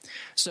thing.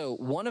 So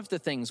one of the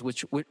things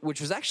which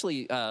was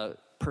actually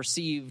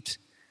perceived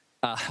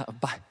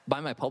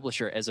by my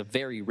publisher as a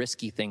very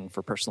risky thing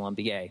for Personal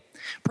MBA.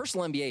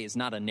 Personal MBA is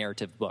not a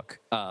narrative book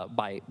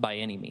by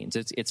any means.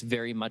 It's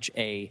very much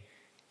a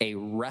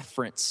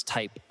reference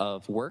type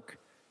of work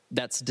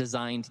that's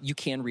designed, you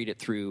can read it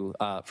through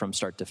from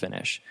start to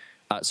finish.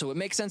 So it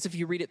makes sense if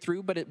you read it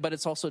through, but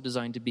it's also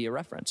designed to be a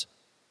reference.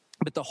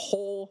 But the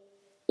whole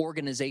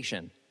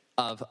organization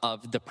of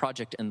the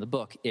project and the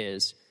book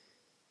is,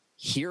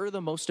 here are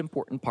the most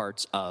important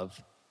parts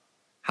of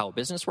how a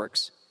business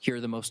works. Here are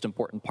the most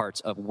important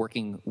parts of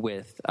working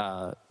with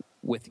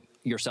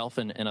yourself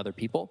and other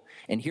people.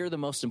 And here are the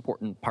most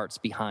important parts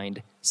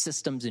behind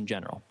systems in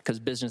general, because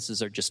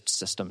businesses are just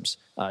systems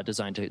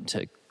designed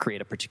to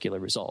create a particular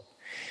result.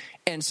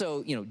 And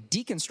so,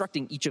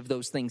 deconstructing each of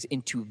those things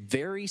into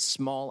very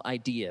small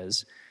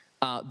ideas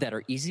that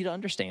are easy to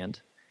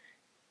understand,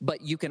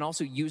 but you can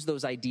also use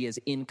those ideas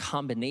in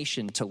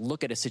combination to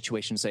look at a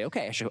situation and say,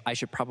 okay, I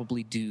should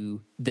probably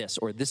do this,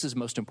 or this is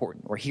most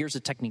important, or here's a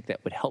technique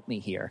that would help me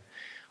here.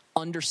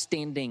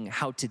 Understanding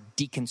how to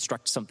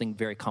deconstruct something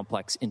very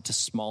complex into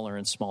smaller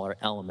and smaller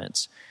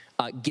elements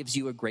gives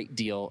you a great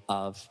deal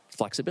of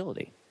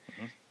flexibility.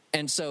 Mm-hmm.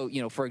 And so,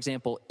 for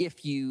example,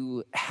 if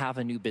you have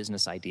a new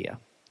business idea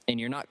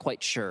and you're not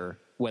quite sure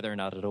whether or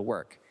not it'll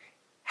work,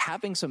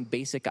 having some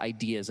basic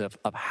ideas of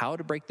how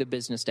to break the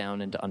business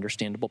down into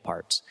understandable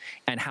parts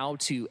and how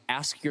to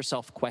ask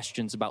yourself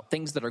questions about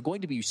things that are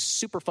going to be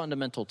super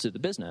fundamental to the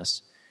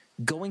business,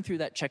 going through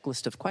that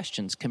checklist of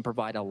questions can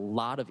provide a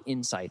lot of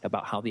insight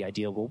about how the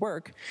idea will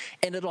work,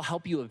 and it'll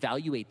help you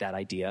evaluate that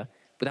idea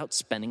without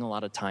spending a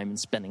lot of time and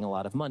spending a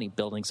lot of money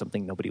building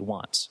something nobody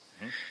wants.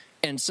 Mm-hmm.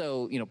 And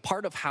so,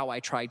 part of how I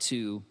try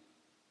to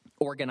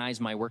organize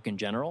my work in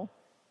general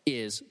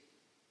is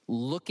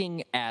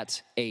looking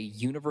at a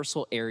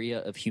universal area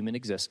of human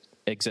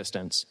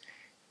existence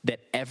that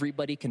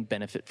everybody can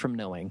benefit from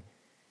knowing,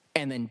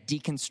 and then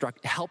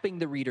helping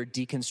the reader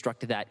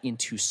deconstruct that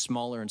into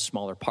smaller and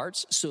smaller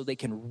parts so they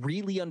can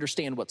really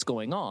understand what's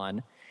going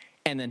on,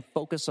 and then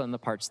focus on the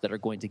parts that are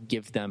going to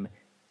give them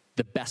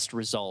the best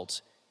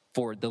result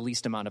for the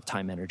least amount of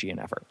time, energy, and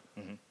effort.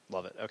 Mm-hmm.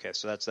 Love it. Okay,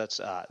 so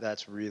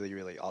that's really,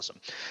 really awesome.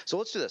 So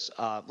let's do this.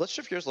 Let's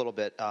shift gears a little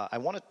bit. I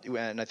want to,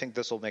 and I think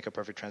this will make a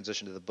perfect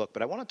transition to the book,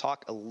 but I want to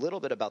talk a little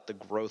bit about the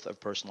growth of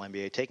Personal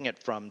MBA, taking it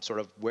from sort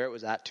of where it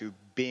was at to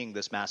being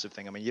this massive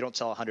thing. I mean, you don't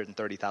sell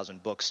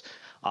 130,000 books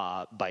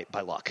by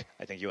luck.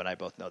 I think you and I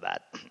both know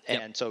that.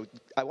 Yep. And so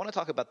I want to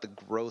talk about the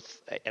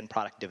growth and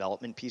product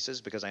development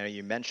pieces, because I know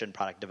you mentioned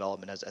product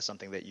development as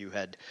something that you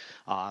had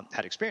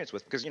experience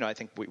with, because, I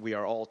think we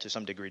are all to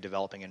some degree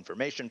developing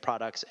information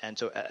products. And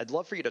so I'd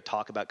love for you to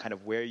talk about kind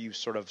of where you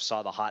sort of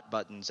saw the hot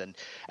buttons and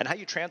how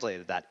you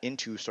translated that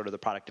into sort of the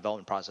product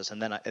development process.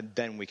 And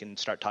then we can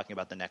start talking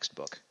about the next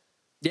book.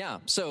 Yeah.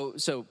 So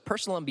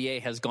Personal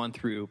MBA has gone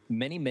through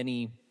many,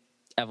 many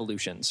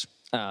evolutions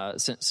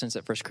since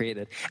it first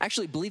created.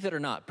 Actually, believe it or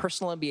not,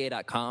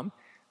 personalmba.com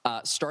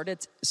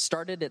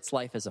started its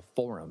life as a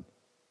forum.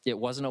 It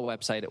wasn't a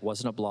website. It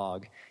wasn't a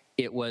blog.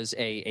 It was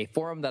a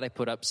forum that I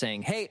put up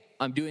saying, hey,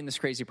 I'm doing this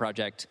crazy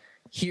project.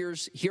 Here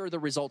are the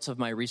results of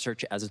my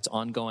research as it's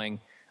ongoing.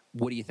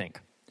 What do you think?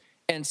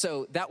 And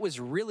so that was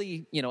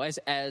really,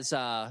 as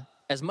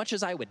much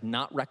as I would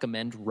not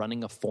recommend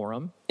running a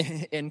forum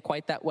in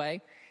quite that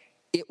way,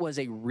 it was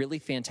a really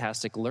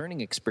fantastic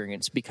learning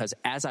experience, because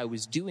as I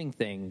was doing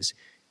things,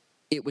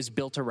 it was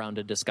built around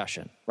a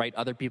discussion, right?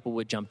 Other people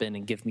would jump in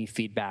and give me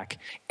feedback,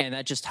 and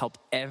that just helped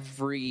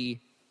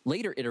every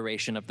later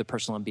iteration of the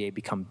Personal MBA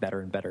become better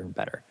and better and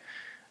better.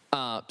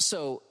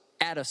 So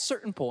at a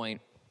certain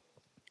point,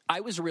 I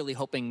was really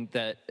hoping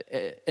that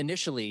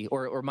initially,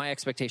 or my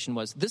expectation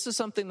was, this is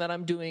something that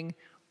I'm doing,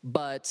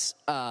 but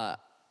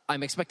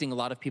I'm expecting a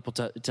lot of people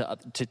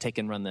to take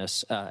and run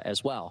this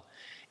as well.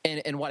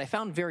 And what I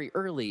found very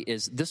early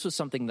is this was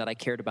something that I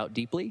cared about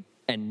deeply,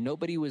 and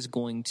nobody was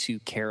going to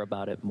care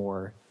about it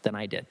more than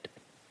I did.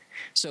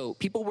 So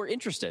people were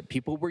interested.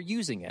 People were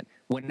using it.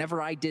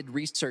 Whenever I did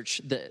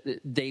research,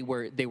 they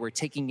were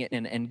taking it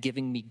and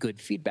giving me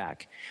good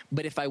feedback.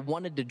 But if I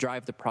wanted to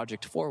drive the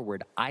project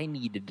forward, I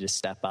needed to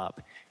step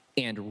up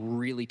and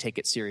really take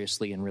it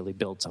seriously and really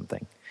build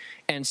something.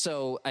 And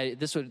so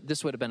this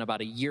would have been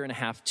about 1.5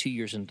 years, 2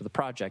 years into the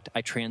project.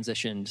 I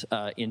transitioned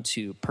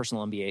into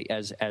Personal MBA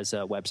as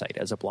a website,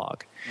 as a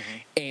blog,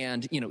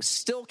 and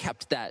still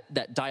kept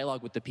that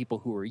dialogue with the people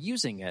who were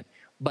using it.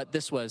 But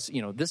this was,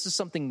 this is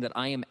something that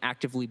I am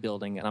actively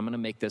building, and I'm going to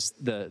make this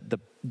the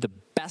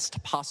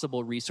best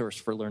possible resource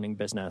for learning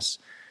business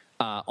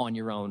on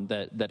your own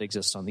that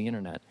exists on the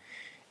internet.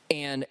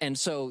 And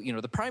so,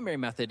 the primary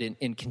method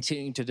in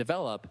continuing to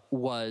develop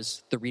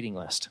was the reading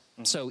list.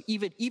 Mm-hmm. So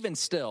even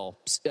still,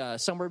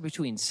 somewhere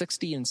between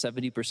 60 and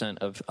 70%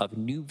 of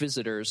new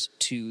visitors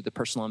to the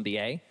Personal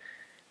MBA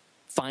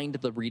find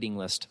the reading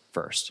list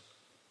first.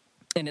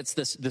 And it's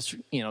this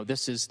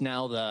is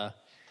now the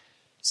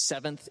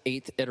 7th,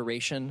 8th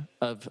iteration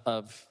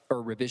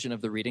or revision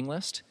of the reading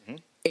list.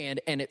 Mm-hmm.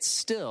 And it's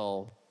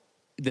still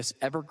this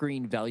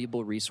evergreen,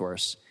 valuable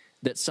resource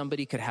that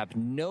somebody could have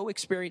no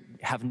experience,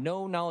 have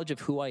no knowledge of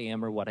who I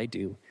am or what I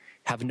do,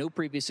 have no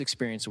previous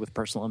experience with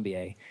Personal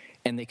MBA,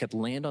 and they could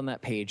land on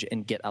that page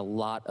and get a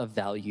lot of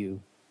value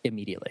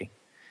immediately.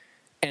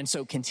 And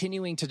so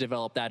continuing to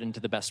develop that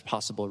into the best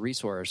possible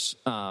resource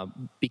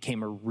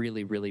became a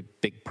really, really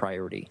big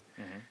priority.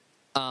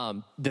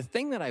 Mm-hmm. The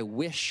thing that I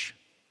wish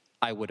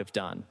I would have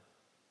done,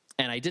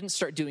 and I didn't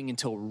start doing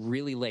until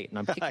really late, and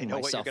I'm kicking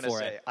myself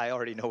for it. I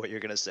already know what you're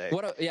going to say.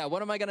 What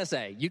am I going to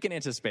say? You can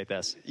anticipate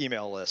this.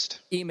 Email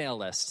list.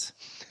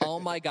 Oh,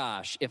 my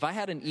gosh. If I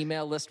had an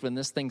email list when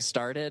this thing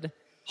started,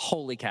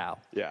 holy cow.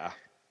 Yeah.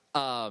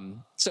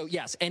 So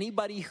yes,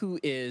 anybody who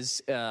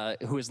is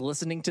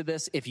listening to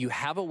this, if you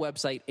have a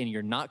website and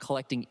you're not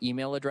collecting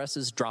email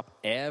addresses, drop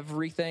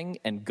everything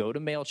and go to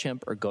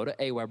MailChimp or go to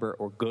Aweber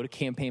or go to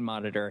Campaign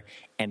Monitor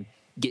and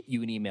get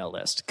you an email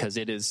list, because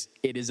it is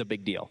a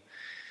big deal.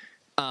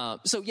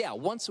 So yeah,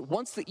 once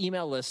the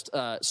email list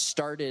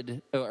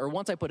started, or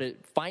once I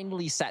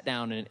finally sat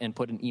down and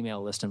put an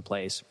email list in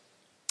place,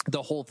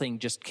 the whole thing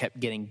just kept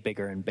getting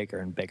bigger and bigger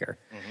and bigger.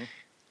 Mm-hmm.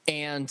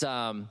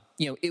 And,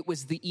 it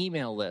was the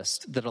email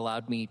list that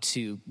allowed me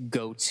to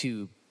go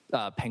to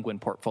Penguin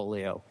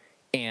Portfolio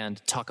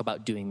and talk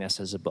about doing this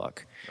as a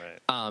book.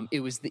 Right. It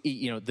was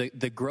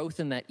the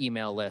growth in that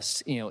email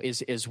list,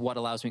 is what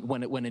allows me,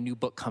 when a new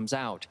book comes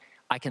out,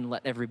 I can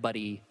let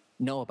everybody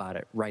know about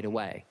it right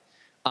away.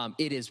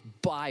 It is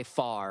by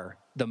far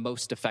the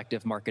most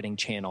effective marketing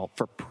channel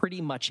for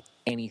pretty much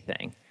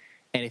anything.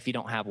 And if you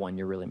don't have one,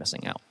 you're really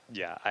missing out.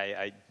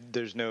 Yeah,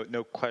 there's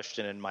no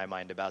question in my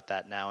mind about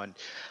that now. And,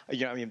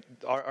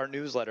 our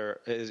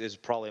newsletter is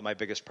probably my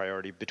biggest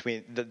priority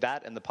between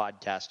that and the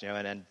podcast,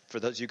 and for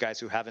those of you guys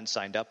who haven't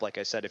signed up, like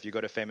I said, if you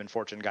go to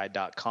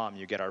fameandfortuneguide.com,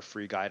 you get our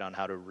free guide on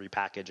how to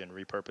repackage and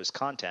repurpose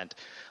content.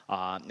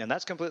 And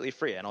that's completely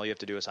free. And all you have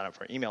to do is sign up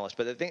for an email list.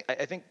 But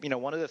I think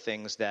one of the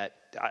things that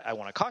I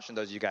want to caution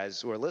those of you guys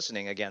who are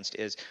listening against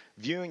is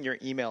viewing your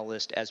email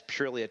list as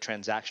purely a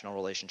transactional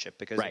relationship,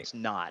 because right. It's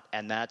not.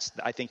 And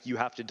I think you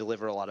have to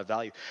deliver a lot of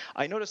value.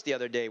 I noticed the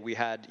other day we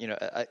had,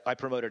 I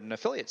promoted an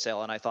affiliate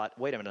sale, and I thought,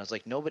 wait a minute, I was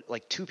like, nobody,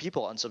 like 2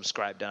 people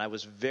unsubscribed, and I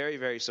was very,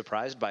 very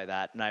surprised by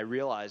that. And I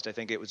realized, I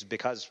think it was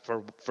because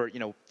for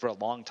a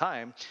long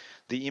time,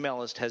 the email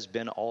list has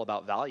been all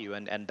about value,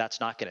 and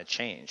that's not going to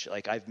change.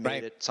 Like, I've made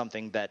right. It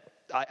something that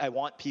I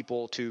want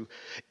people to,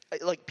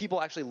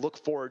 people actually look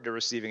forward to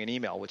receiving an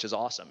email, which is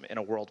awesome in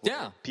a world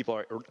where people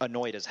are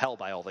annoyed as hell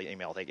by all the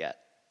email they get.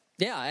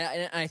 Yeah,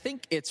 and I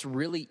think it's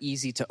really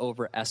easy to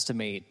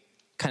overestimate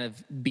kind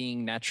of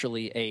being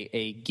naturally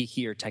a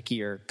geekier,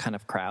 techier kind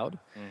of crowd.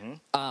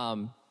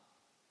 Mm-hmm.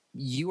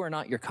 You are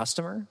not your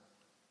customer,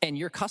 and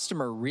your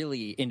customer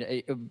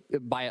really,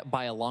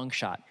 by a long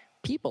shot,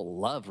 people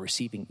love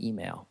receiving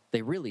email.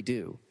 They really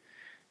do.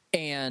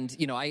 And,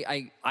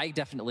 I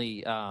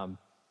definitely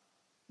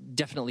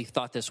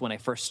thought this when I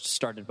first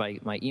started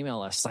my email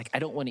list. Like, I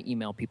don't want to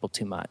email people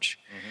too much.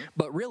 Mm-hmm.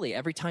 But really,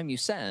 every time you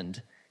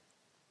send,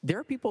 there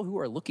are people who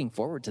are looking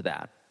forward to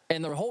that.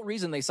 And the whole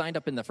reason they signed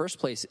up in the first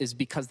place is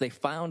because they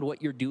found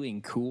what you're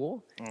doing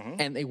cool, mm-hmm.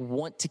 and they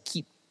want to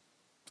keep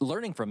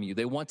learning from you.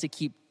 They want to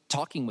keep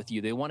talking with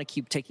you. They want to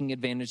keep taking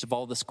advantage of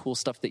all this cool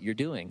stuff that you're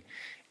doing.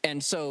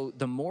 And so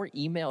the more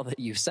email that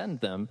you send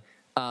them,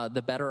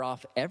 the better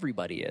off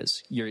everybody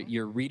is.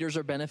 Your readers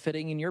are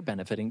benefiting, and you're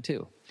benefiting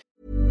too.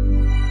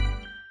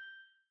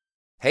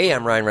 Hey,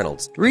 I'm Ryan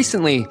Reynolds.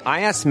 Recently,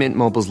 I asked Mint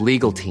Mobile's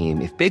legal team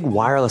if big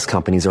wireless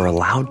companies are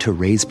allowed to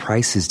raise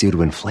prices due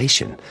to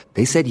inflation.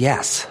 They said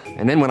yes.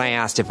 And then when I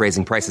asked if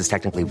raising prices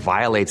technically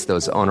violates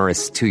those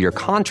onerous 2-year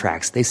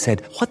contracts, they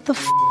said, "What the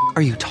f***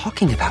 are you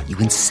talking about, you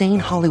insane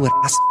Hollywood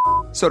ass?"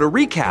 So to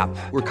recap,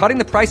 we're cutting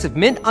the price of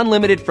Mint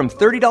Unlimited from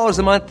 $30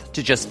 a month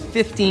to just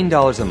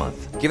 $15 a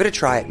month. Give it a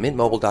try at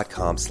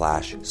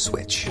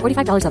mintmobile.com/switch.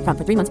 $45 up front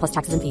for 3 months plus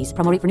taxes and fees.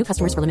 Promo rate for new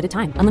customers for limited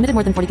time. Unlimited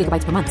more than 40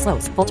 gigabytes per month.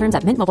 Slows full terms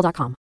at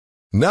mintmobile.com.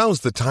 Now's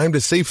the time to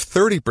save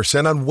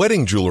 30% on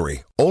wedding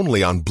jewelry,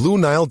 only on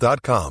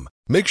BlueNile.com.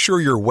 Make sure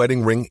your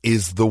wedding ring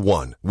is the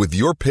one with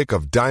your pick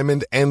of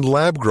diamond and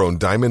lab-grown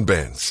diamond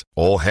bands,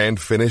 all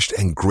hand-finished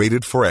and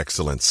graded for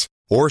excellence.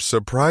 Or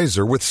surprise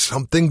her with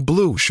something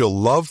blue she'll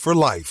love for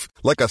life,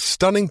 like a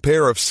stunning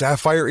pair of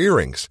sapphire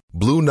earrings.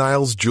 Blue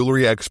Nile's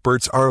jewelry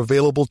experts are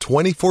available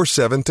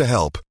 24/7 to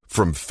help,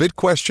 from fit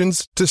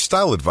questions to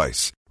style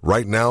advice.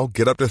 Right now,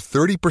 get up to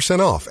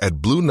 30% off at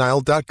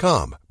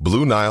BlueNile.com.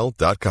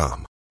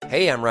 BlueNile.com.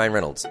 Hey, I'm Ryan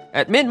Reynolds.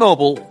 At Mint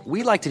Mobile,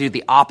 we like to do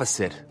the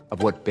opposite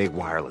of what Big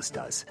Wireless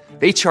does.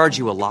 They charge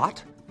you a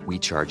lot, we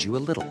charge you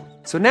a little.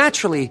 So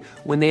naturally,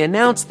 when they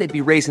announced they'd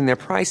be raising their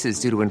prices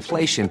due to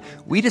inflation,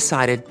 we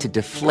decided to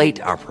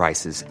deflate our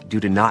prices due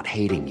to not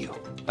hating you.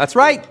 That's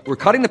right. We're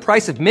cutting the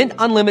price of Mint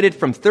Unlimited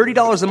from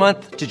 $30 a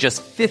month to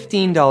just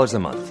 $15 a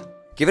month.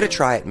 Give it a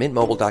try at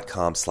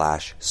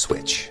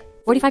mintmobile.com/switch.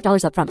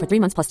 $45 up front for 3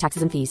 months plus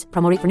taxes and fees.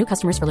 Promo rate for new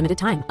customers for limited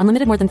time.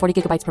 Unlimited more than 40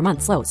 gigabytes per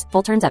month. Slows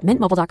full terms at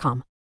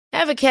mintmobile.com.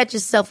 Ever catch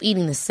yourself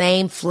eating the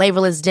same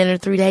flavorless dinner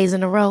 3 days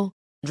in a row?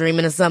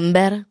 Dreaming of something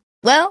better?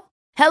 Well,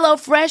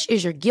 HelloFresh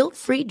is your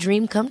guilt-free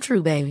dream come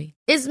true, baby.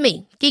 It's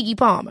me, Keke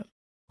Palmer.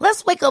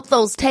 Let's wake up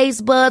those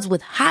taste buds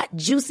with hot,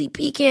 juicy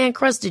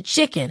pecan-crusted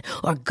chicken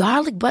or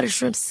garlic butter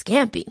shrimp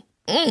scampi.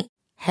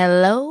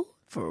 Hello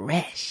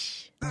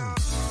Fresh.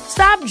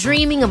 Stop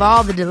dreaming of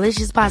all the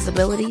delicious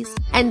possibilities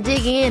and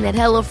dig in at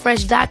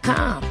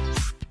HelloFresh.com.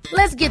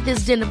 Let's get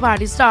this dinner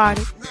party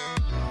started.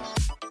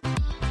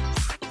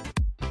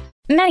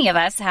 Many of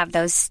us have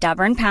those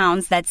stubborn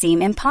pounds that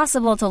seem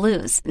impossible to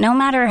lose, no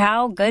matter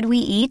how good we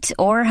eat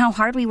or how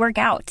hard we work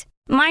out.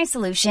 My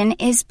solution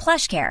is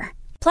PlushCare.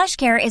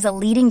 PlushCare is a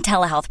leading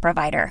telehealth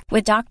provider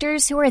with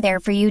doctors who are there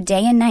for you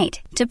day and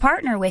night to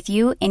partner with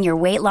you in your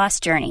weight loss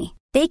journey.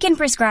 They can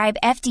prescribe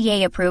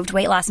FDA-approved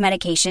weight loss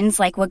medications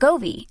like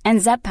Wegovy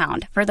and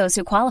Zepbound for those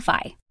who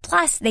qualify.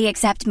 Plus, they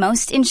accept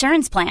most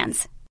insurance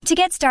plans. To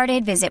get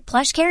started, visit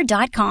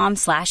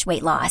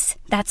plushcare.com/weightloss.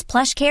 That's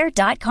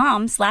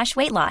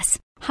plushcare.com/weightloss.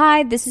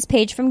 Hi, this is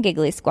Paige from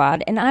Giggly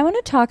Squad, and I want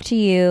to talk to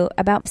you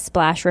about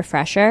Splash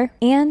Refresher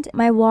and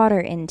my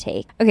water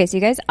intake. Okay, so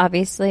you guys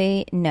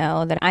obviously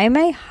know that I'm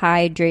a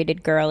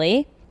hydrated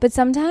girly, but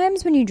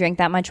sometimes when you drink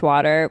that much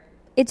water,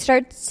 it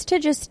starts to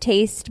just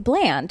taste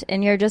bland,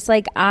 and you're just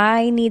like,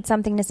 I need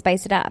something to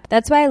spice it up.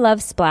 That's why I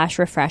love Splash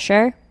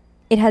Refresher.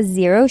 It has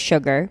 0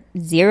 sugar,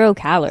 0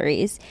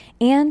 calories,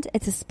 and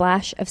it's a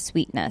splash of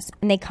sweetness.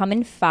 And they come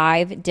in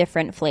 5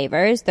 different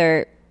flavors.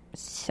 They're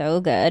so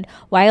good.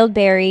 Wild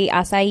berry,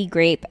 acai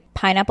grape,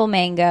 pineapple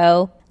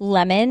mango,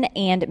 lemon,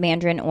 and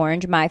mandarin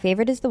orange. My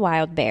favorite is the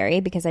wild berry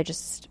because I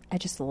just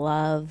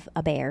love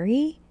a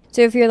berry.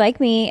 So if you're like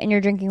me and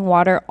you're drinking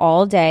water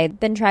all day,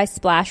 then try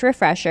Splash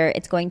Refresher.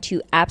 It's going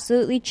to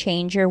absolutely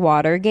change your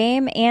water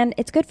game, and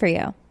it's good for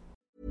you.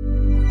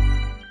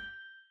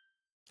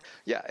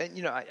 Yeah,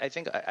 and I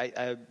think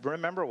I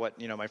remember what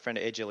my friend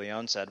AJ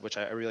Leone said, which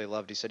I really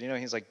loved. He said,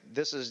 he's like,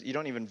 you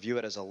don't even view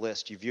it as a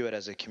list, you view it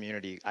as a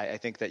community. I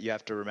think that you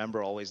have to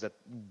remember always that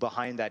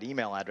behind that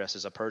email address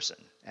is a person.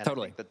 And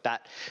totally. I think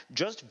that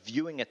just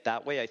viewing it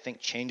that way, I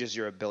think changes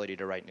your ability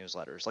to write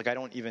newsletters. Like I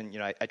don't even,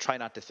 I try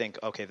not to think,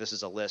 okay, this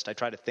is a list. I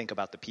try to think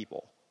about the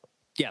people.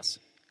 Yes.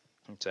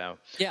 So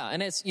yeah,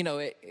 and it's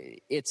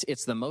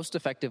it's the most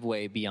effective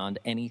way beyond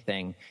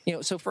anything.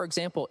 So for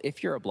example,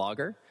 if you're a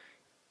blogger,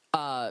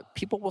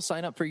 people will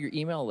sign up for your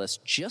email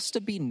list just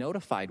to be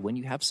notified when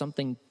you have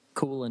something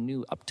cool and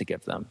new up to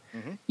give them.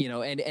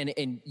 Mm-hmm.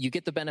 And you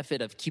get the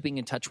benefit of keeping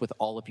in touch with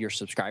all of your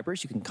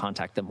subscribers. You can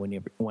contact them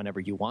whenever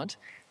you want.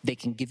 They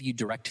can give you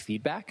direct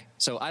feedback.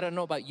 So I don't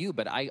know about you,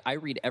 but I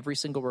read every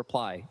single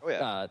reply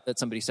that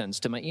somebody sends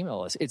to my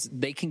email list.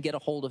 They can get a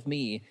hold of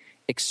me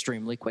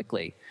extremely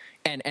quickly.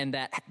 And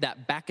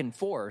that back and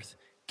forth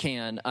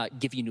can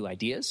give you new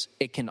ideas.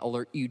 It can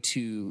alert you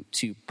to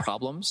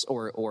problems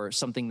or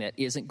something that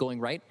isn't going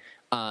right.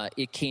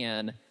 It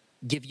can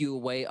give you a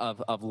way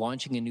of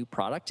launching a new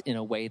product in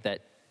a way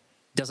that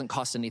doesn't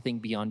cost anything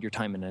beyond your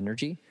time and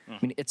energy. I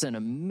mean, it's an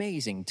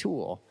amazing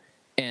tool.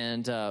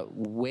 And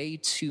way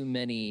too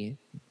many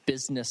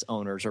business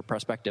owners or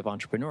prospective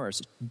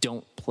entrepreneurs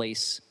don't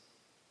place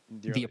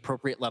the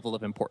appropriate level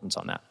of importance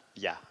on that.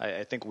 Yeah,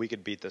 I think we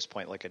could beat this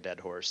point like a dead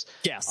horse.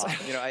 Yes.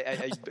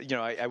 I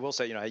will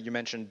say, you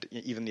mentioned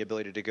even the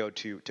ability to go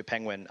to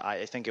Penguin.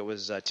 I think it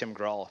was Tim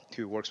Grull,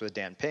 who works with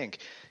Dan Pink.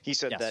 He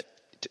said that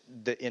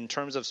in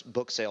terms of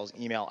book sales,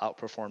 email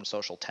outperformed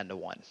social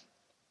 10-1.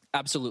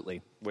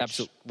 Absolutely. Which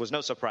was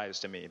no surprise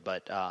to me,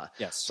 but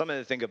something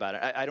to think about.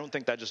 I don't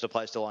think that just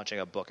applies to launching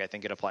a book. I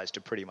think it applies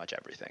to pretty much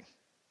everything.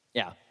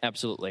 Yeah,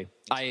 absolutely.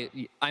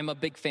 I'm a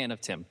big fan of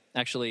Tim.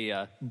 Actually,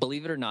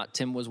 believe it or not,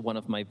 Tim was one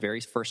of my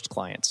very first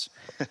clients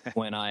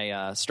when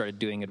I started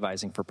doing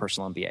advising for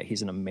Personal MBA.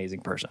 He's an amazing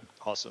person.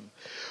 Awesome.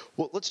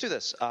 Well, let's do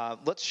this.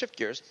 Let's shift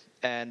gears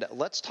and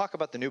let's talk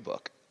about the new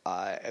book.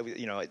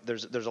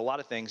 There's a lot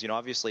of things,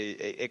 obviously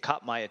it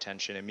caught my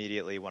attention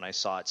immediately when I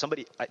saw it.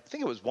 Somebody, I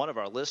think it was one of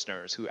our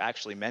listeners who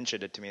actually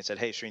mentioned it to me and said,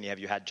 hey, Srini, have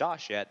you had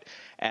Josh yet?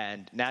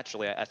 And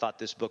naturally, I thought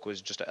this book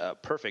was just a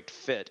perfect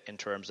fit in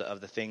terms of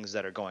the things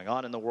that are going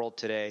on in the world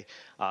today,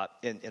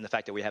 in the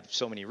fact that we have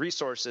so many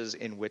resources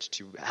in which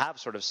to have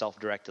sort of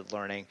self-directed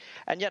learning.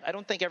 And yet I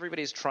don't think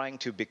everybody's trying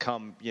to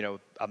become,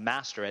 a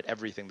master at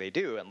everything they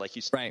do. And like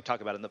you talk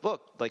about in the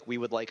book, like we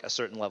would like a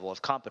certain level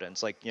of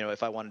competence. Like,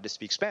 if I wanted to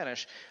speak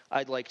Spanish,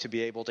 I'd like to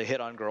be able to hit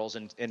on girls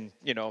in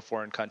a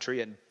foreign country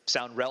and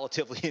sound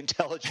relatively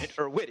intelligent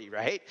or witty,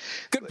 right?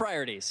 Good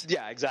priorities.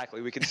 Yeah,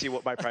 exactly. We can see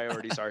what my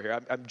priorities are here.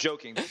 I'm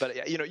joking,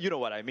 but you know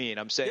what I mean.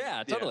 I'm saying.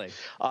 Yeah, totally.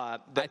 I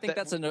think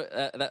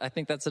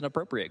that's an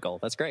appropriate goal.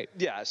 That's great.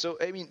 Yeah. So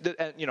I mean,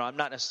 I'm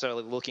not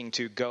necessarily looking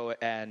to go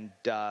and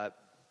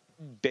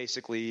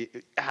basically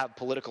have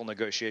political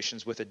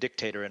negotiations with a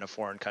dictator in a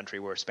foreign country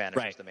where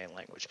Spanish is the main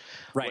language.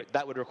 Right.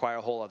 That would require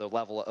a whole other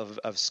level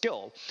of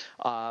skill.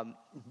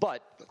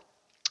 But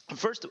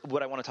first,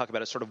 what I want to talk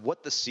about is sort of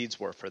what the seeds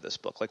were for this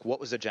book. Like,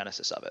 what was the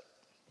genesis of it?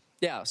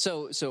 Yeah.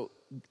 So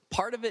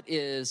part of it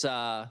is,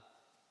 I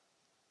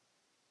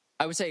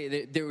would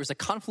say there was a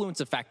confluence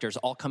of factors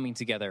all coming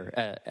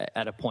together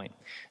at a point.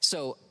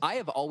 So I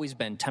have always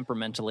been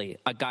temperamentally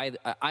a guy.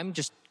 I'm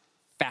just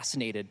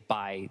fascinated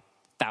by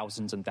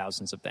thousands and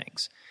thousands of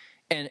things.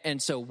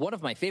 And so one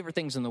of my favorite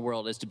things in the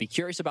world is to be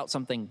curious about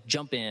something,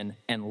 jump in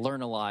and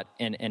learn a lot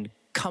and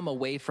come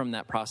away from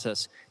that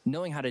process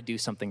knowing how to do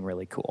something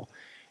really cool.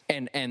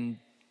 And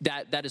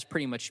that is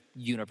pretty much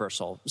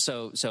universal.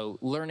 So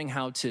learning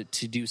how to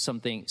do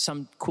something,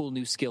 some cool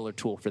new skill or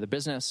tool for the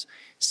business,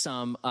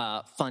 some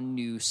fun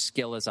new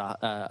skill as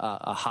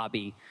a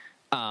hobby.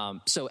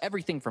 So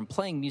everything from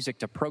playing music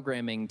to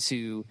programming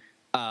to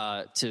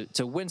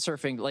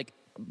windsurfing, like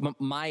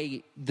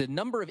the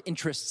number of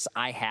interests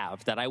I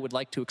have that I would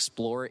like to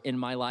explore in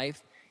my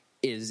life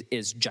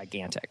is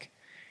gigantic.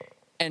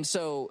 And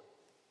so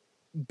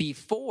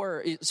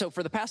for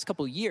the past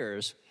couple of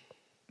years,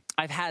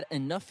 I've had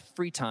enough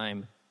free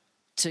time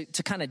to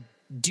kind of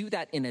do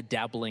that in a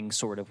dabbling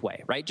sort of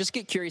way, right? Just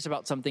get curious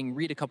about something,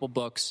 read a couple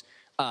books,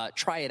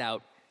 try it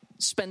out,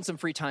 spend some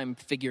free time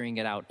figuring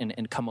it out,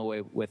 and come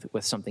away with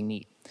something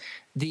neat.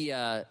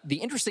 The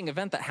interesting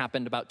event that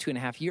happened about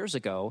 2.5 years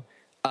ago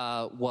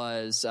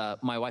was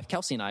my wife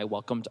Kelsey and I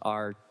welcomed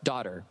our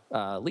daughter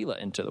Leela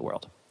into the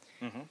world.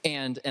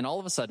 And all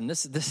of a sudden,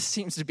 this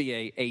seems to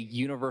be a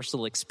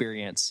universal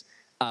experience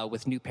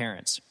with new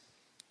parents.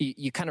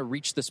 You kind of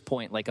reach this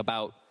point like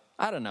about,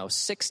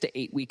 6 to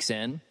 8 weeks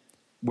in,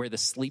 where the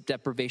sleep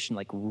deprivation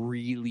like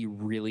really,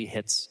 really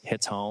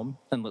hits home,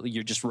 and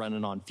you're just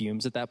running on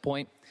fumes at that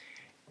point.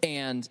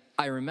 And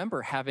I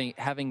remember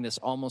having this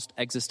almost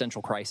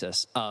existential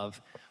crisis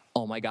of,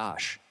 oh my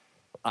gosh,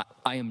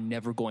 I am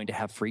never going to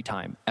have free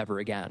time ever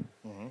again.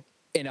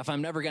 And if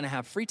I'm never going to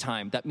have free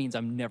time, that means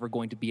I'm never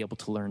going to be able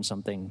to learn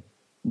something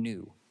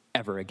new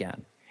ever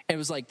again. And it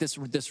was like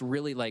this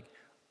really like,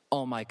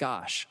 oh my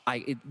gosh,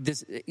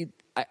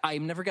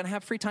 I'm never going to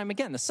have free time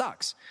again. This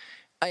sucks.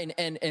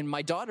 And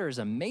my daughter is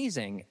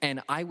amazing,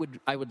 and I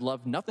would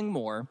love nothing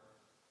more.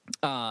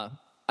 I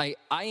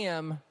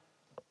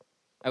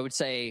would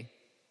say,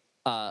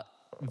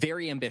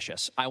 very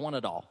ambitious. I want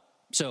it all.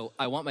 So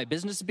I want my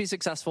business to be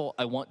successful.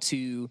 I want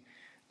to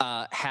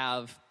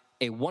have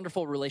a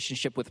wonderful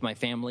relationship with my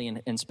family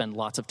and spend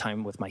lots of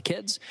time with my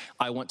kids.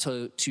 I want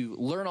to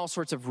learn all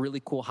sorts of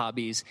really cool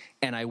hobbies,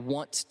 and I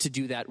want to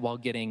do that while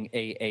getting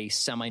a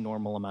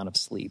semi-normal amount of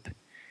sleep.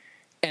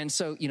 And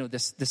so,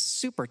 this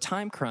super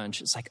time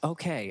crunch, it's like,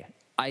 okay,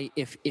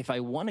 if I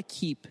want to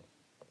keep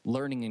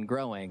learning and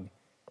growing,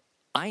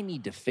 I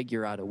need to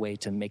figure out a way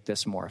to make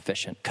this more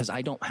efficient because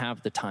I don't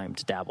have the time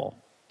to dabble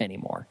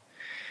anymore.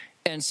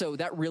 And so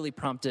that really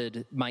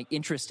prompted my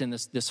interest in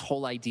this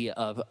whole idea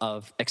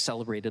of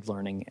accelerated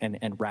learning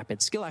and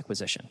rapid skill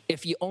acquisition.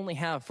 If you only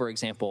have, for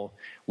example,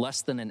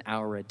 less than an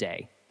hour a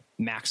day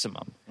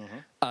maximum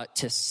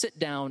to sit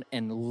down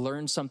and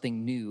learn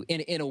something new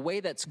in a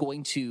way that's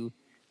going to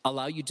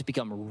allow you to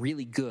become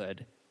really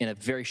good in a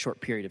very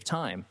short period of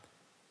time,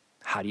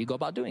 how do you go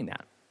about doing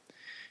that?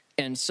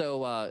 And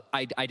so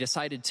I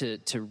decided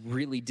to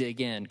really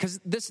dig in, because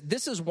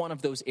this is one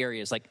of those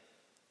areas, like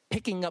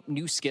picking up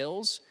new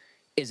skills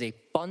is a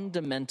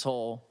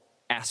fundamental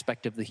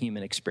aspect of the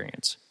human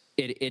experience.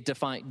 It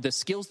defines the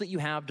skills that you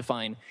have,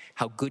 define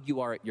how good you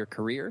are at your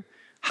career,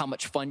 how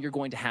much fun you're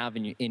going to have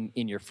in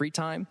your free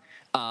time.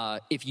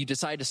 If you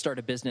decide to start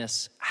a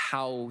business,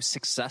 how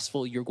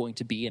successful you're going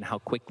to be and how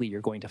quickly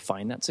you're going to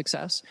find that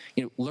success.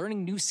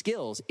 Learning new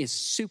skills is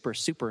super,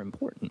 super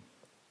important.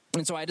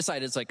 And so I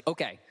decided, it's like,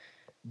 okay,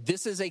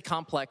 this is a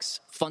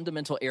complex,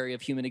 fundamental area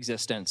of human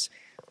existence.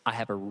 I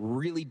have a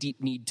really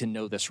deep need to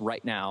know this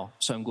right now,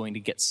 so I'm going to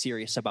get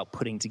serious about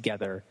putting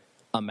together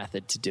a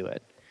method to do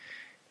it.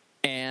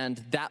 And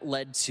that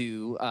led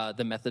to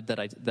the method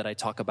that I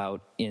talk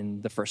about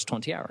in the first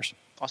 20 hours.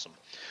 Awesome.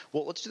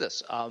 Well, let's do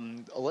this.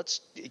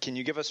 Can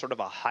you give us sort of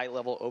a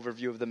high-level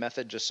overview of the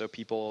method, just so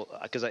people,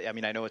 because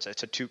I know it's a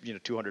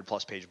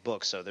 200-plus page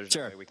book, so there's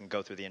no way we can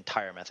go through the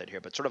entire method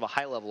here, but sort of a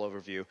high-level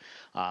overview,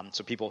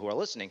 so people who are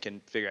listening can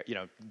figure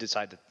out,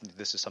 decide that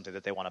this is something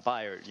that they want to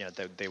buy or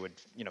that they would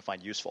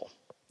find useful.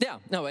 Yeah.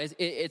 No,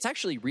 it's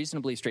actually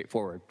reasonably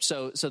straightforward.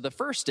 So the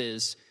first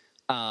is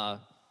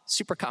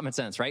super common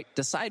sense, right?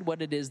 Decide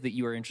what it is that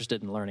you are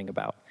interested in learning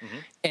about.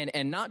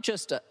 And not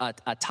just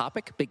a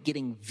topic, but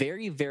getting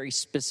very, very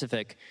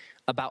specific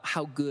about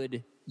how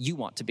good you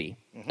want to be.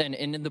 And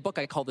in the book,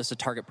 I call this a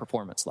target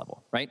performance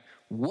level, right?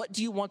 What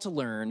do you want to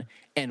learn,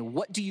 and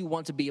what do you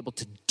want to be able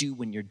to do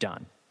when you're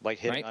done? Like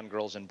hitting on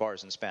girls in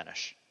bars in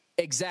Spanish.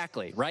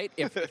 Exactly, right?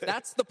 If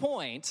that's the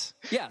point,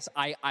 yes,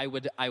 I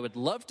would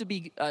love to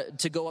be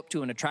to go up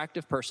to an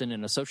attractive person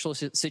in a social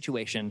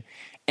situation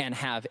and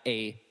have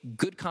a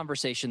good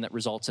conversation that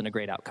results in a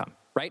great outcome,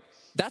 right?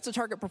 That's a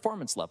target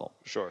performance level.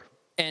 Sure.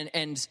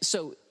 And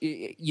so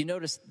you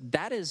notice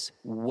that is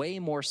way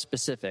more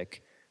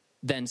specific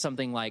than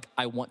something like,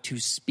 I want to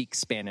speak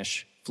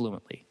Spanish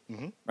fluently,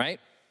 right?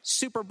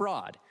 Super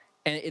broad.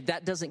 And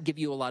that doesn't give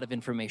you a lot of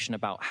information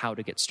about how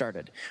to get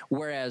started.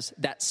 Whereas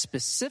that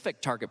specific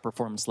target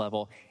performance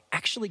level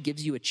actually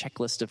gives you a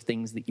checklist of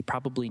things that you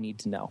probably need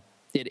to know.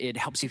 It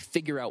helps you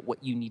figure out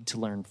what you need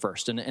to learn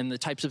first and the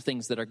types of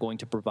things that are going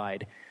to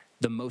provide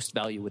the most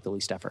value with the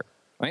least effort,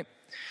 right?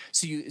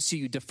 So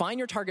you define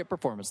your target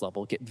performance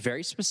level, get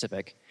very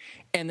specific,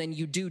 and then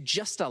you do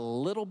just a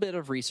little bit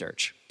of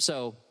research.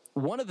 So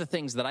one of the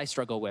things that I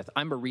struggle with,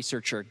 I'm a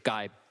researcher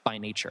guy by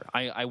nature.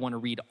 I want to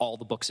read all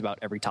the books about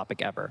every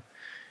topic ever.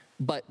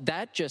 But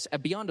that just,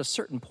 beyond a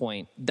certain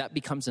point, that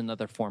becomes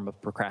another form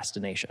of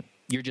procrastination.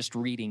 You're just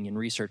reading and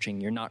researching.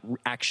 You're not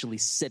actually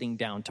sitting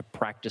down to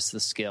practice the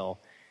skill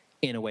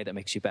in a way that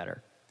makes you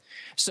better.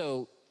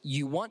 So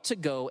you want to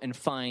go and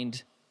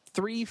find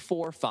 3,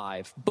 4,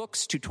 5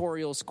 books,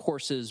 tutorials,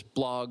 courses,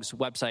 blogs,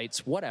 websites,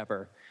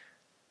 whatever,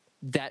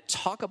 that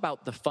talk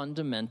about the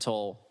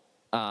fundamental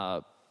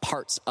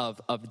parts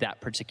of that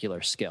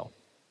particular skill.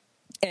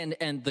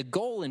 And the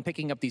goal in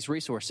picking up these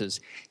resources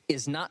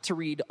is not to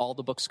read all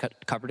the books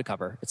cover to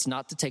cover. It's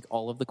not to take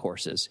all of the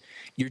courses.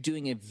 You're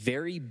doing a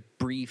very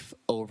brief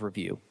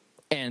overview.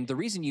 And the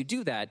reason you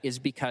do that is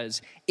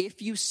because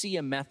if you see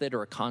a method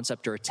or a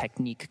concept or a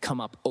technique come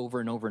up over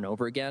and over and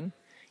over again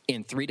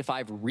in 3 to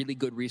 5 really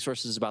good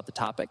resources about the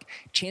topic,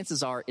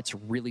 chances are it's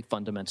really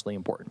fundamentally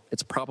important.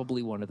 It's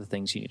probably one of the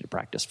things you need to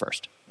practice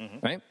first,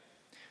 right?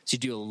 So you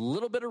do a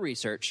little bit of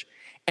research,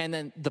 and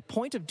then the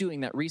point of doing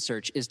that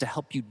research is to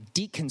help you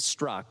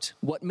deconstruct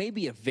what may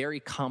be a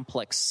very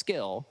complex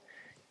skill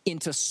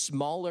into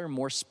smaller,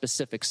 more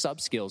specific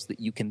sub-skills that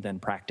you can then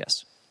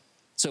practice.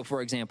 So,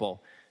 for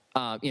example,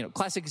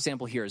 classic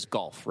example here is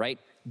golf, right?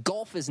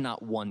 Golf is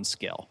not one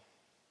skill.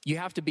 You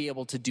have to be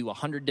able to do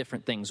 100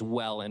 different things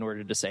well in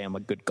order to say I'm a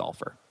good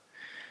golfer.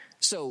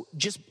 So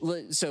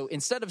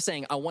instead of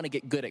saying I want to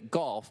get good at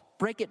golf,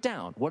 break it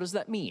down. What does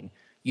that mean?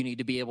 You need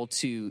to be able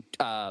to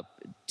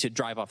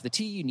drive off the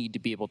tee. You need to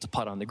be able to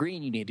putt on the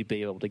green. You need to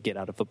be able to get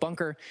out of a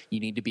bunker.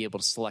 You need to be able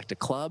to select a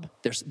club.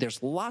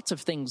 There's lots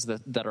of things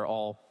that are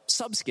all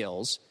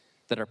sub-skills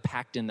that are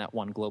packed in that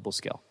one global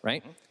skill,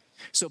 right?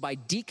 So by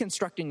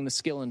deconstructing the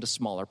skill into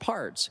smaller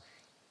parts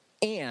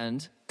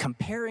and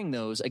comparing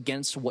those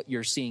against what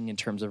you're seeing in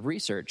terms of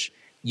research,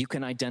 you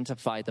can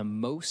identify the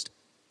most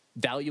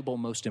valuable,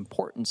 most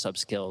important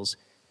sub-skills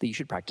that you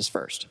should practice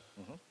first.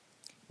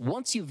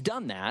 Once you've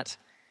done that,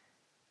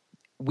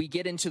 we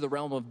get into the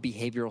realm of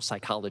behavioral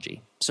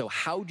psychology. So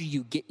how do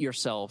you get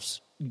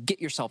yourself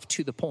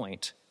to the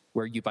point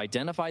where you've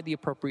identified the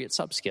appropriate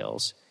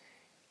sub-skills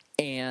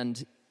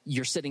and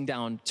you're sitting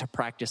down to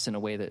practice in a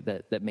way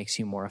that makes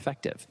you more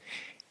effective?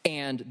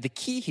 And the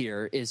key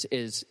here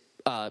is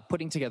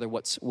putting together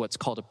what's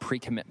called a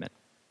pre-commitment.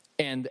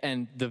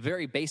 And the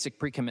very basic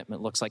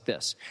pre-commitment looks like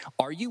this.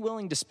 Are you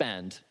willing to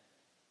spend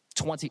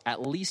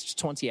at least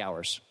 20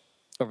 hours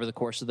over the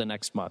course of the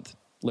next month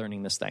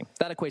learning this thing?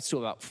 That equates to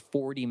about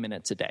 40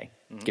 minutes a day,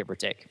 give or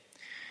take.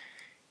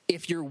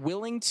 If you're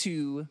willing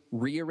to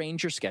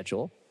rearrange your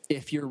schedule,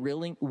 if you're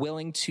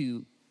willing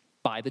to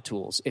buy the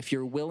tools, if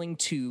you're willing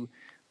to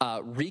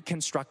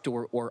reconstruct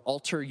or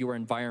alter your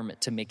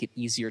environment to make it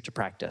easier to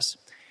practice,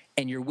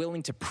 and you're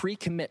willing to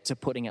pre-commit to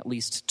putting at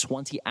least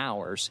 20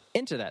 hours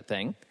into that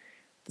thing,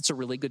 that's a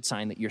really good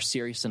sign that you're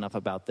serious enough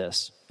about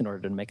this in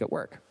order to make it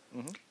work.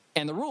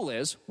 And the rule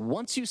is,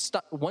 once you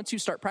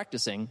start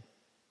practicing,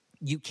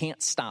 you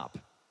can't stop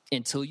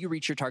until you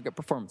reach your target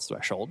performance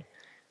threshold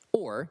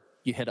or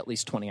you hit at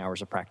least 20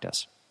 hours of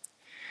practice.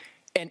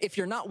 And if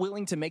you're not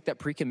willing to make that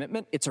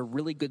pre-commitment, it's a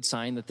really good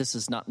sign that this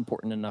is not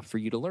important enough for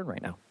you to learn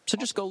right now. So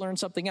just go learn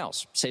something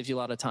else. Saves you a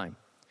lot of time.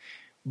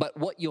 But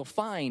what you'll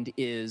find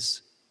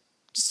is,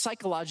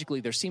 psychologically,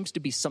 there seems to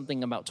be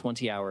something about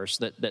 20 hours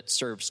that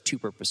serves two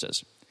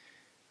purposes.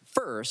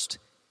 First,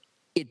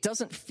 it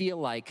doesn't feel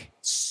like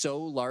so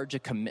large a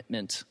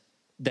commitment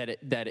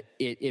that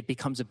it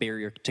becomes a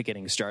barrier to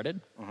getting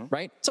started,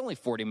 right? It's only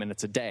 40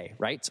 minutes a day,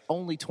 right? It's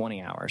only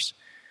 20 hours.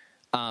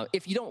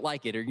 If you don't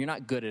like it or you're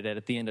not good at it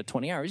at the end of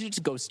 20 hours, you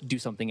just go do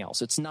something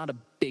else. It's not a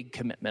big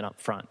commitment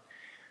up front.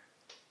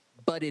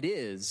 But it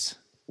is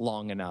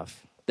long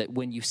enough that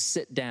when you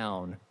sit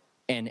down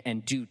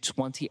and do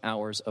 20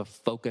 hours of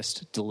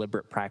focused,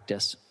 deliberate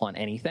practice on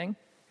anything,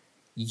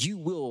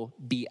 you'll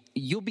be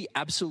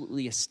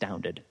absolutely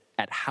astounded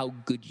at how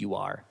good you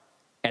are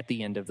at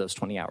the end of those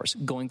 20 hours,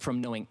 going from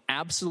knowing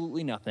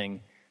absolutely nothing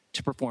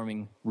to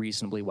performing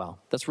reasonably well.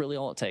 That's really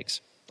all it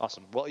takes.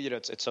 Awesome. Well,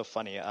 it's so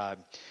funny.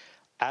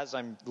 As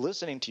I'm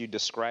listening to you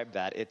describe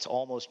that, it's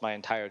almost my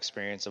entire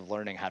experience of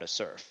learning how to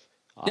surf.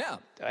 Yeah.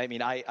 I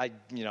mean,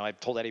 I've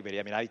told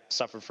anybody, I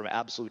suffered from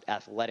absolute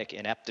athletic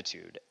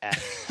ineptitude, and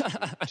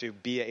to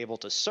be able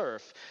to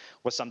surf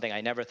was something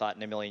I never thought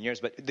in a million years.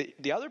 But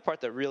the other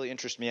part that really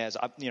interests me is,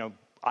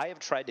 I have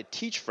tried to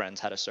teach friends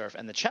how to surf,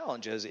 and the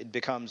challenge is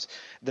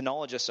the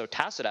knowledge is so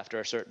tacit after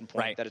a certain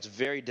point that it's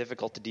very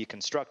difficult to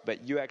deconstruct.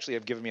 But you actually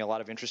have given me a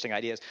lot of interesting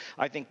ideas.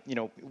 I think,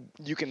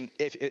 you can,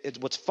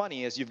 what's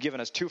funny is you've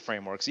given us two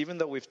frameworks. Even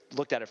though we've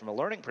looked at it from a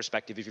learning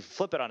perspective, if you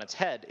flip it on its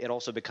head, it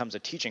also becomes a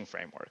teaching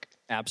framework.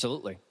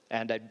 Absolutely.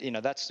 And,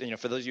 that's,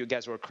 for those of you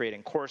guys who are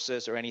creating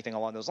courses or anything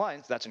along those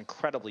lines, that's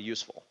incredibly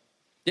useful.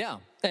 Yeah.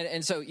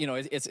 And so,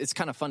 it's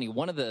kind of funny.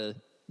 One of the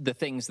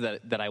things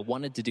that I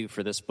wanted to do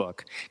for this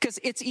book, because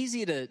it's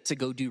easy to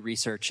go do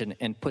research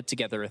and put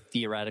together a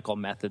theoretical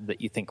method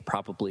that you think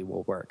probably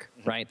will work,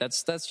 right?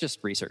 That's just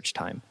research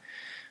time.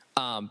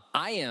 I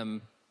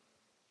am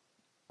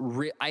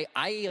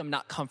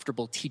not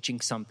comfortable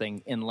teaching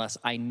something unless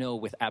I know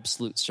with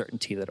absolute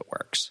certainty that it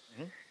works.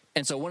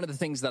 And so one of the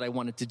things that I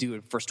wanted to do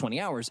in the first 20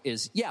 hours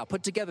is,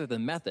 put together the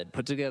method,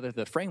 put together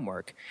the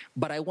framework,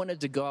 but I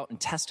wanted to go out and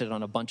test it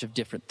on a bunch of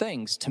different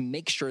things to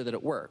make sure that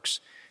it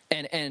works.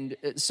 And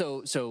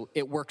so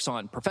it works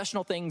on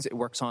professional things, it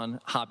works on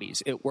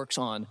hobbies, it works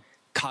on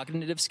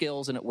cognitive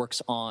skills, and it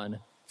works on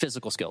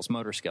physical skills,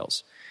 motor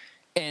skills.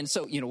 And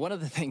so, one of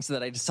the things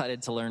that I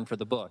decided to learn for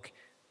the book,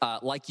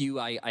 like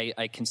you,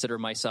 I consider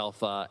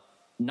myself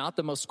not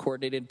the most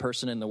coordinated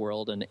person in the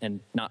world and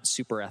not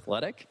super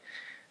athletic.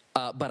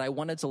 but I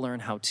wanted to learn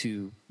how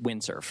to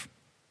windsurf,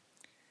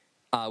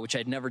 which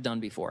I'd never done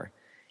before.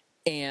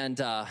 And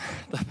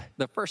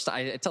the first,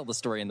 I tell the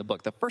story in the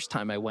book, the first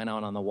time I went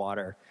out on the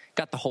water,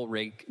 got the whole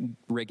rig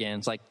in,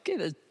 it's like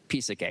a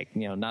piece of cake,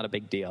 not a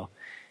big deal.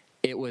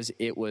 It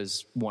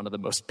was one of the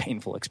most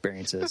painful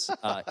experiences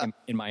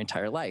in my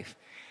entire life.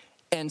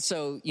 And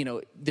so,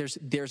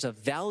 there's a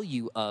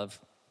value of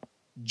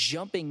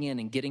jumping in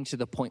and getting to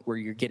the point where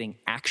you're getting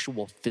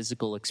actual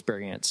physical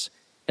experience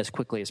as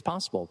quickly as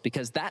possible,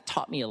 because that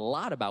taught me a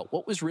lot about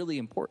what was really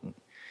important.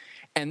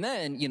 And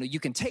then, you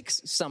can take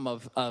some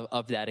of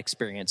that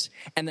experience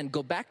and then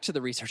go back to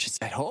the research and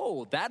say,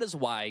 oh, that is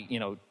why,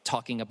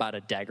 talking about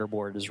a dagger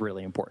board is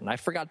really important. I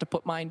forgot to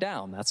put mine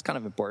down. That's kind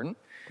of important.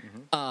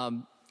 Mm-hmm.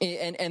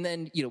 And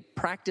then,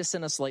 practice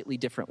in a slightly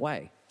different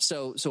way.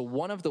 So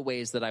one of the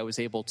ways that I was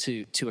able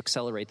to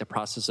accelerate the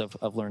process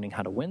of learning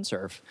how to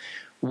windsurf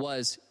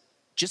was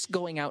just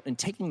going out and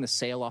taking the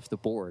sail off the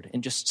board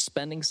and just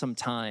spending some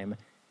time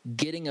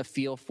getting a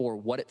feel for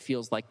what it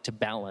feels like to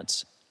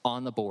balance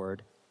on the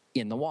board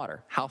in the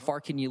water. How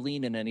far can you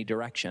lean in any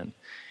direction?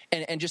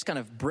 And just kind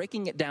of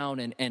breaking it down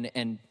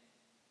and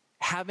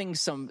having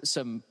some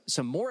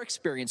more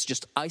experience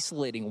just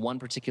isolating one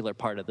particular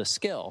part of the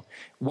skill.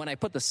 When I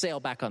put the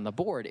sail back on the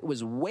board, it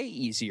was way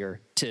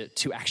easier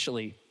to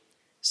actually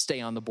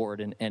stay on the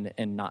board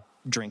and not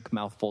drink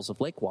mouthfuls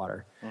of lake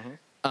water.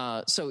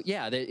 Mm-hmm.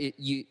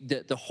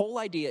 The whole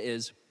idea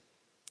is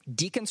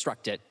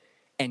deconstruct it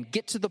and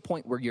get to the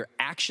point where you're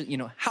actually,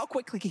 how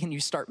quickly can you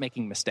start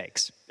making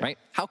mistakes, right?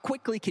 How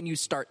quickly can you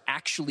start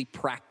actually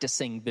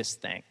practicing this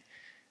thing?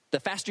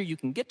 The faster you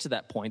can get to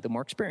that point, the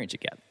more experience you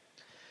get.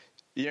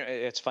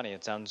 It's funny.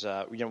 It sounds,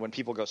 when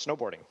people go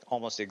snowboarding,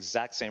 almost the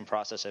exact same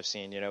process I've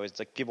seen. It's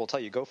like people tell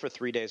you, go for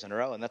 3 days in a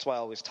row. And that's why I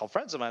always tell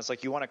friends of mine, it's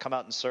like, you want to come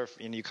out and surf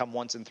and you come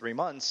once in 3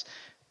 months,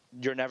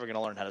 you're never going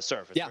to learn how to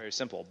surf. It's very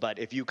simple. But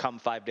if you come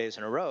 5 days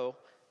in a row,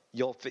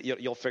 you'll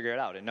figure it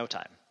out in no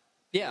time.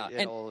 Yeah,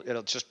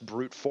 it'll just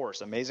brute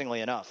force.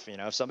 Amazingly enough,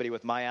 if somebody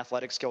with my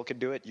athletic skill could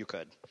do it, you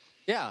could.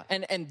 Yeah,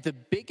 and the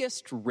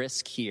biggest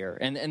risk here,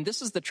 and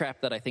this is the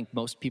trap that I think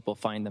most people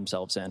find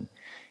themselves in,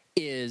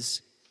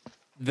 is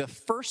the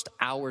first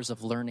hours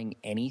of learning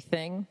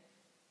anything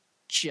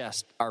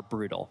just are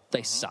brutal.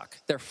 They suck.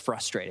 They're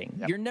frustrating.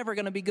 Yep. You're never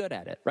going to be good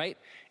at it, right?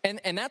 And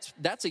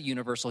that's a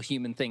universal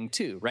human thing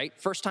too, right?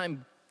 First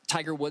time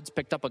Tiger Woods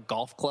picked up a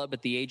golf club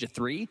at the age of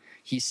 3,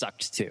 he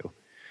sucked too.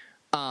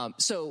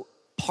 So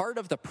part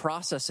of the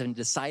process in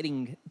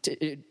deciding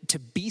to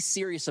be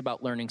serious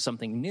about learning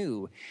something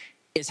new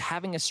is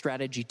having a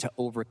strategy to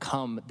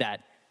overcome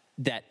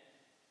that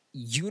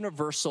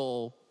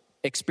universal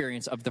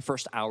experience of the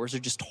first hours are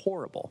just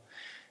horrible.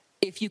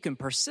 If you can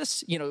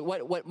persist,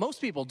 what most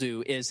people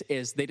do is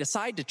they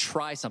decide to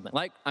try something.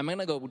 Like, I'm going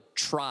to go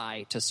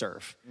try to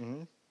surf.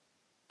 Mm-hmm.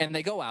 And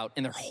they go out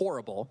and they're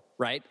horrible,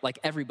 right? Like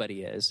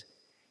everybody is.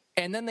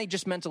 And then they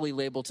just mentally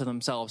label to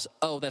themselves,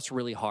 oh, that's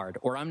really hard,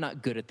 or I'm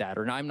not good at that,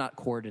 or I'm not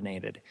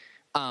coordinated.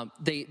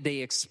 They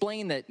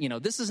explain that,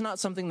 this is not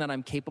something that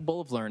I'm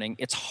capable of learning.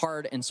 It's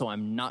hard, and so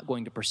I'm not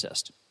going to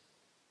persist.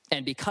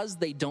 And because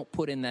they don't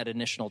put in that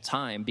initial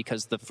time,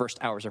 because the first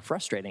hours are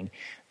frustrating,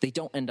 they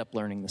don't end up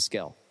learning the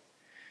skill.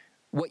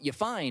 What you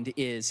find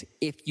is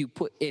if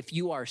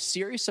you are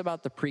serious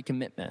about the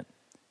pre-commitment,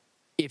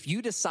 if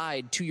you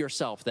decide to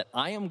yourself that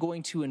I am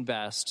going to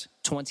invest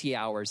 20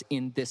 hours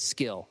in this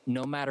skill,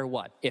 no matter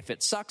what, if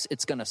it sucks,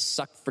 it's going to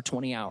suck for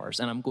 20 hours,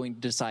 and I'm going to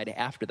decide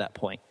after that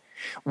point.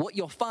 What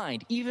you'll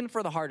find, even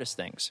for the hardest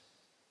things,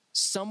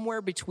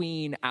 somewhere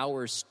between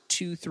hours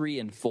 2, 3,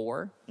 and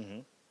 4,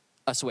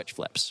 a switch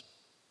flips.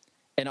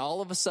 And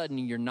all of a sudden,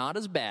 you're not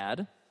as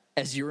bad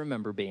as you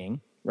remember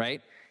being,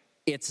 right?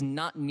 It's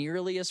not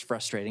nearly as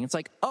frustrating. It's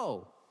like,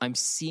 oh, I'm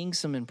seeing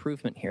some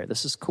improvement here.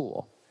 This is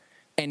cool.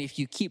 And if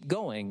you keep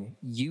going,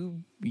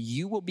 you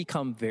will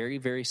become very,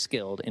 very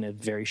skilled in a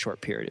very short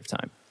period of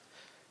time.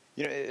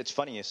 It's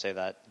funny you say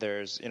that.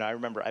 I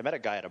remember I met a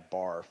guy at a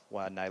bar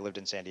when I lived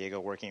in San Diego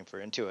working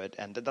for Intuit,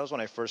 and that was when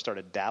I first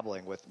started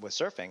dabbling with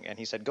surfing, and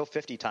he said, go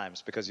 50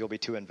 times because you'll be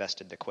too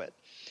invested to quit.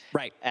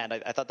 Right. And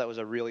I thought that was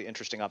a really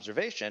interesting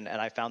observation,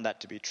 and I found that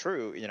to be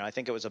true. I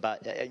think it was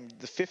about the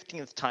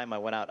 15th time I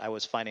went out, I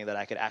was finding that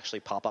I could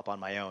actually pop up on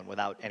my own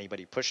without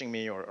anybody pushing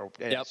me or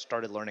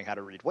started learning how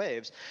to read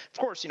waves. Of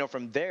course,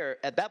 from there,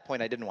 at that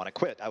point, I didn't want to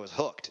quit. I was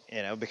hooked,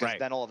 because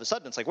then all of a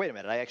sudden it's like, wait a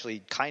minute, I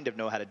actually kind of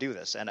know how to do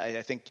this. And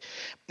I think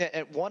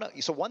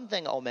one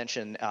thing I'll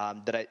mention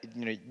that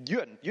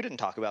you didn't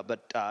talk about,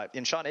 but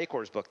in Sean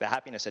Acor's book, The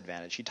Happiness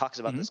Advantage, he talks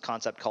about this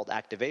concept called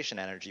activation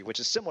energy, which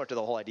is similar to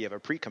the whole idea of a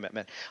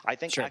pre-commitment. I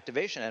think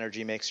activation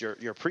energy makes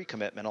your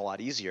pre-commitment a lot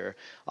easier.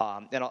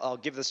 And I'll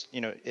give this,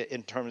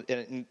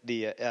 in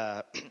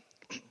the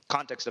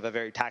context of a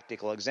very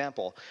tactical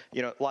example.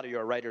 A lot of you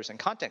are writers and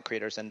content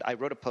creators, and I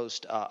wrote a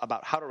post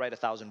about how to write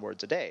 1,000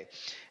 words a day.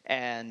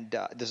 And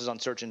this is on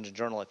Search Engine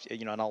Journal,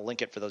 and I'll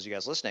link it for those of you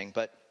guys listening.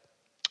 But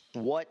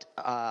what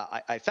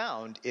I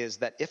found is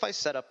that if I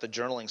set up the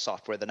journaling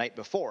software the night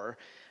before,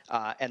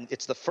 And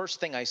it's the first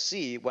thing I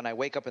see when I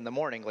wake up in the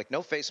morning, like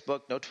no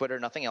Facebook, no Twitter,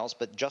 nothing else,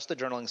 but just the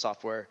journaling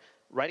software.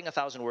 Writing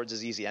 1,000 words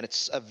is easy. And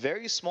it's a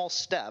very small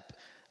step,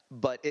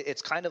 but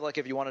it's kind of like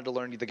if you wanted to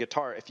learn the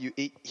guitar.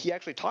 He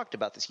actually talked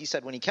about this. He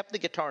said when he kept the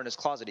guitar in his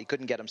closet, he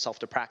couldn't get himself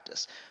to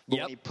practice. But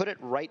when he put it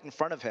right in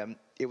front of him,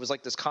 it was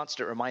like this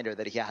constant reminder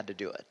that he had to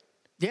do it.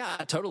 Yeah,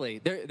 totally.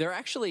 There are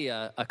actually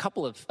a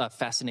couple of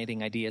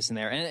fascinating ideas in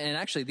there. And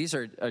actually, these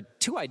are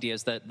two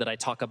ideas that I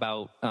talk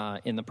about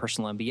in the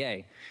personal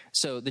MBA.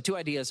 So the two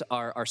ideas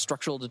are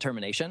structural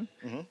determination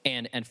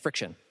and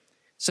friction.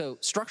 So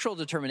structural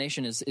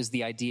determination is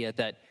the idea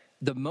that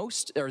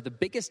the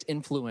biggest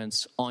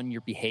influence on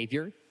your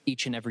behavior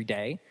each and every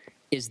day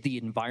is the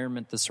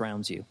environment that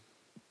surrounds you,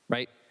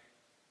 right?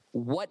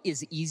 What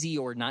is easy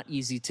or not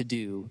easy to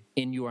do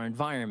in your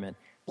environment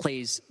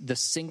plays the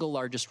single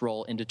largest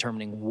role in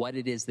determining what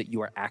it is that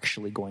you are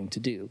actually going to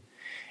do.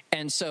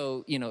 And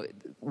so,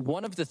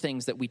 one of the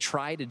things that we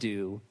try to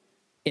do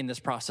in this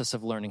process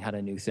of learning how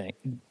to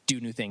do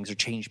new things or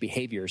change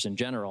behaviors in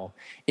general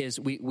is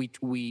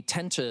we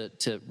tend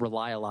to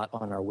rely a lot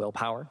on our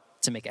willpower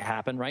to make it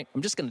happen, right?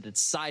 I'm just going to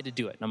decide to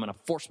do it, and I'm going to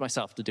force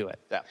myself to do it.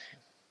 Yeah.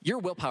 Your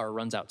willpower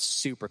runs out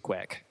super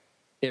quick.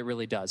 It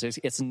really does.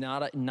 It's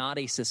not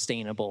a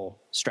sustainable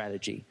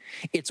strategy.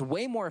 It's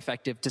way more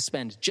effective to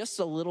spend just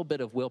a little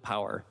bit of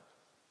willpower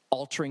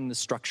altering the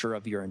structure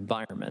of your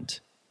environment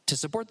to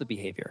support the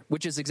behavior,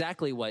 which is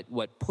exactly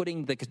what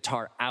putting the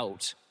guitar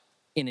out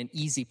in an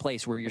easy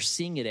place where you're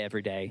seeing it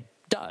every day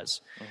does.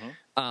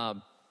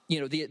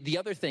 The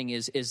other thing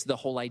is the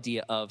whole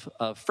idea of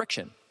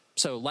friction.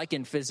 So like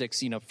in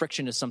physics,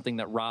 friction is something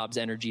that robs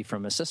energy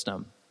from a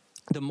system.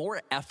 The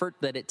more effort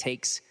that it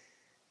takes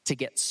to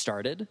get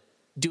started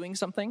doing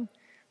something,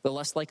 the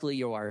less likely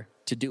you are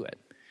to do it,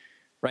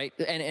 right?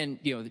 And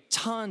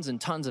tons and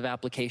tons of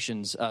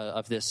applications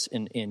of this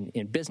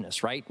in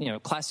business, right?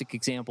 Classic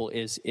example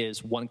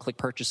is one-click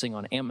purchasing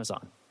on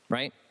Amazon,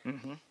 right?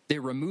 Mm-hmm. They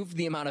removed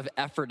the amount of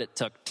effort it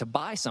took to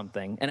buy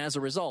something, and as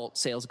a result,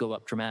 sales go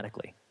up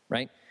dramatically,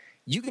 right?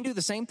 You can do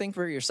the same thing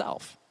for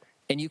yourself,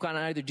 and you can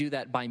either do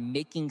that by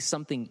making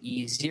something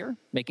easier,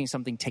 making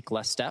something take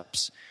less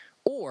steps,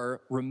 or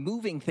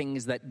removing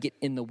things that get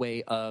in the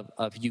way of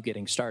you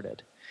getting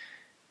started.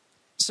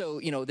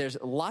 So, there's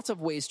lots of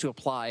ways to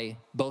apply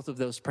both of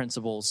those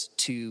principles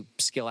to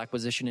skill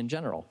acquisition in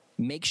general.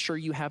 Make sure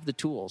you have the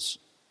tools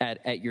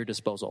at your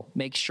disposal.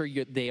 Make sure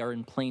they are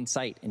in plain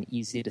sight and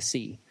easy to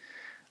see.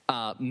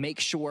 Make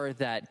sure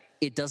that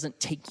it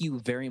doesn't take you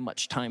very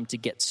much time to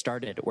get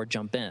started or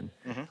jump in.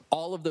 Mm-hmm.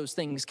 All of those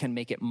things can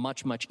make it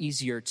much, much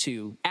easier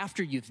to,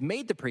 after you've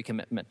made the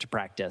pre-commitment to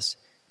practice,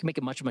 can make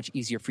it much, much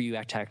easier for you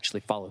to actually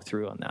follow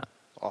through on that.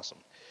 Awesome.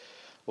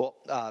 Well,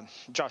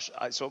 Josh,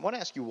 so I want to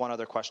ask you one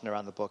other question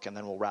around the book, and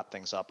then we'll wrap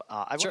things up.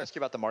 I want to ask you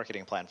about the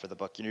marketing plan for the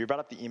book. You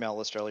brought up the email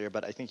list earlier,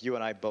 but I think you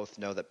and I both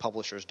know that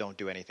publishers don't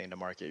do anything to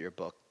market your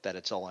book, that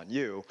it's all on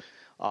you,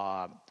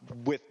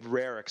 with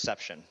rare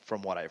exception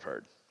from what I've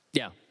heard.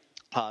 Yeah.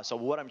 So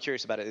what I'm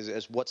curious about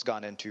is what's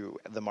gone into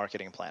the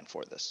marketing plan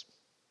for this.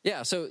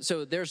 Yeah, so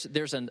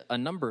there's a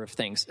number of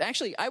things.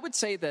 Actually, I would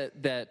say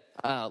that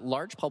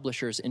large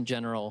publishers in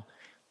general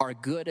are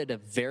good at a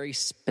very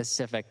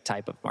specific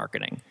type of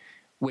marketing,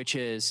 which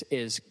is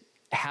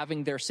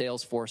having their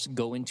sales force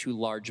go into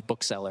large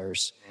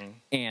booksellers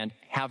and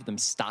have them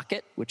stock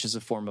it, which is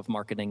a form of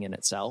marketing in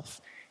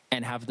itself,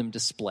 and have them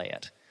display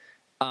it.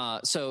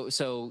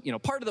 So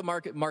part of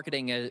the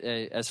marketing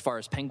as far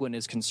as Penguin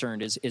is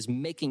concerned is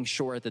making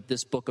sure that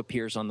this book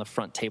appears on the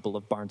front table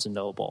of Barnes &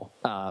 Noble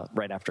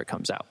right after it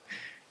comes out.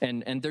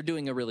 And they're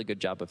doing a really good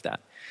job of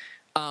that.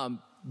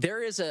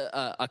 There is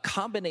a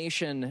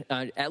combination,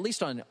 at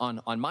least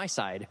on my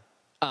side,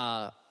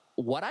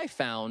 what I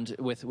found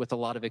with a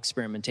lot of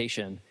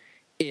experimentation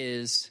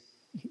is,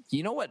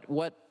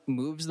 what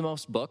moves the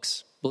most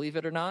books, believe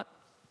it or not?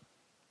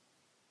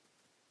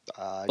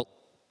 Go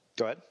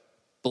ahead.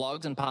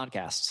 Blogs and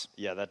podcasts.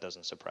 Yeah, that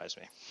doesn't surprise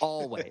me.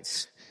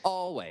 Always.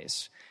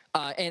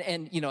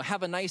 And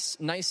have a nice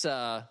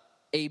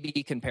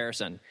A/B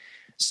comparison.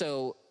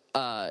 So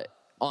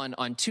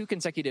on 2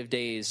 consecutive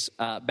days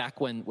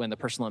back when the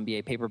Personal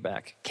MBA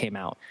paperback came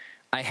out,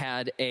 I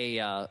had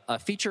a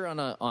feature on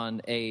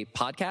a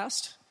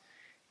podcast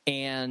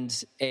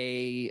and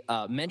a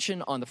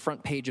mention on the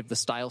front page of the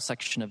style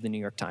section of the New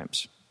York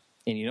Times.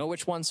 And you know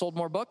which one sold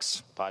more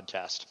books?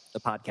 Podcast. The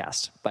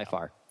podcast, by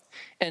far.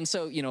 And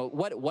so,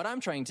 what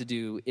I'm trying to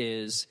do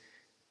is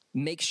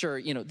make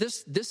sure,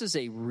 this is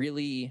a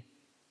really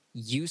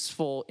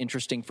useful,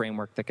 interesting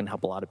framework that can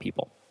help a lot of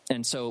people.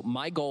 And so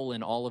my goal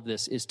in all of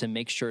this is to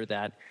make sure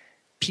that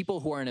people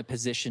who are in a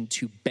position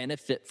to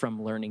benefit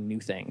from learning new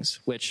things,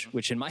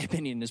 which in my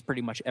opinion is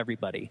pretty much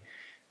everybody,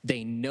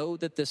 they know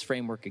that this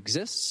framework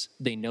exists.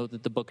 They know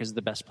that the book is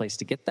the best place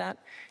to get that.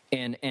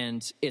 And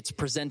it's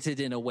presented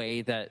in a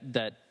way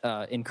that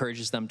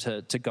encourages them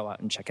to go out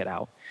and check it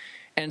out.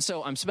 And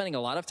so I'm spending a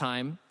lot of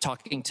time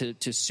talking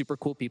to super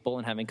cool people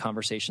and having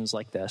conversations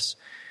like this.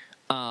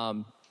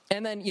 And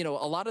then, a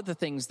lot of the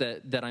things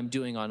that I'm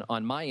doing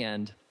on my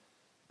end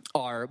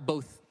are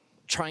both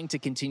trying to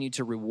continue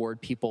to reward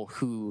people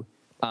who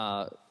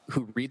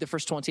read the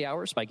first 20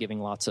 hours by giving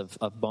lots of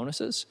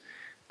bonuses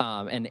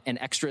and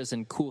extras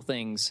and cool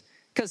things.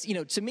 Because,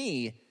 to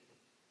me,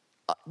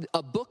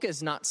 a book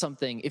is not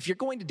something, if you're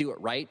going to do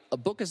it right, a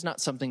book is not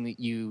something that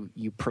you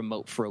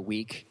promote for a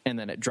week and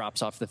then it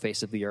drops off the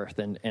face of the earth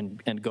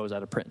and goes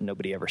out of print and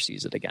nobody ever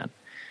sees it again.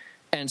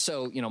 And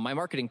so, my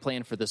marketing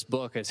plan for this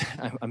book is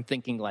I'm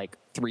thinking like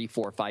 3,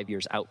 4, 5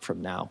 years out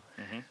from now.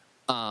 Mm-hmm.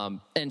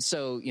 And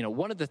so,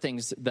 one of the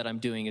things that I'm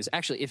doing is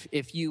actually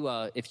if you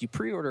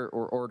pre-order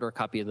or order a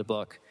copy of the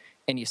book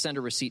and you send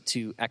a receipt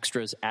to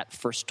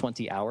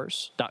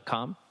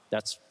extras@first20hours.com,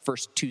 that's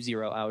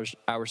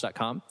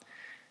first20hours.com,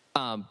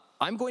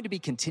 I'm going to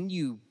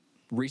continue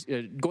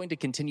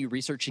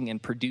researching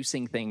and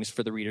producing things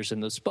for the readers in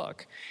this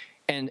book.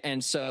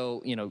 And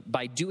so,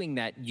 by doing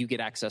that, you get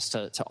access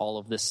to all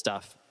of this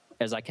stuff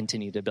as I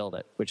continue to build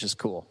it, which is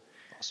cool.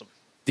 Awesome.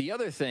 The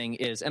other thing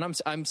is, and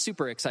I'm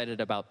super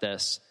excited about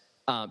this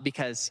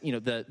because,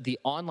 the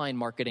online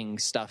marketing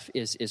stuff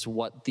is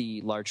what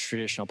the large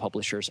traditional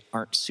publishers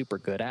aren't super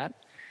good at.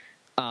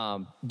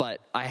 But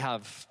I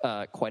have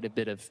quite a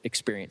bit of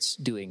experience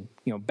doing,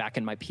 back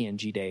in my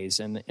P&G days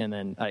and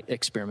then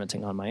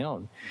experimenting on my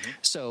own. Mm-hmm.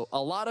 So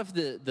a lot of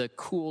the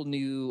cool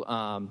new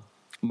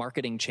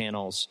marketing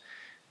channels,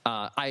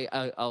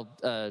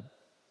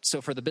 so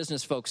for the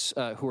business folks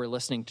who are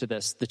listening to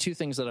this, the two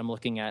things that I'm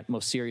looking at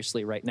most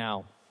seriously right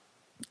now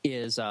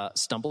is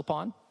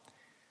StumbleUpon.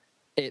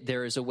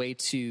 There is a way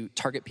to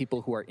target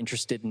people who are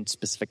interested in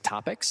specific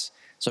topics.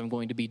 So I'm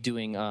going to be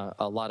doing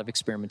a lot of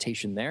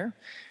experimentation there.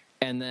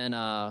 And then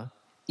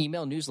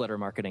email newsletter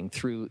marketing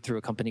through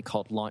a company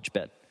called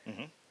LaunchBit.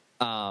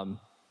 Mm-hmm.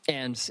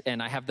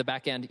 And I have the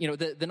back end.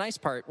 The nice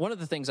part, one of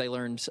the things I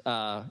learned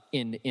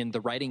in the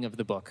writing of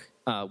the book,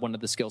 one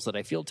of the skills that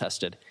I field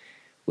tested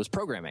was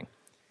programming.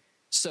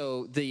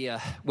 So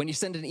when you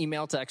send an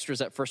email to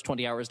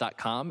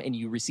extras@first20hours.com and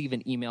you receive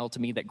an email to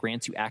me that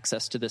grants you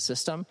access to the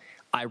system,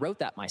 I wrote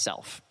that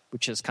myself,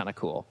 which is kind of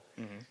cool.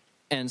 Mm-hmm.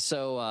 And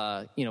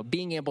so,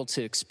 being able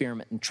to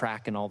experiment and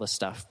track and all this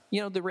stuff,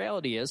 the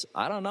reality is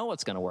I don't know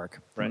what's going to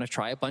work. Right. I'm going to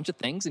try a bunch of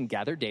things and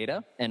gather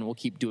data, and we'll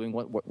keep doing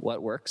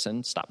what works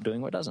and stop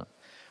doing what doesn't.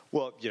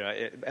 Well,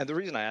 and the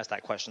reason I asked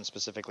that question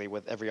specifically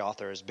with every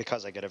author is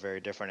because I get a very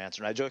different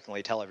answer. And I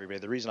jokingly tell everybody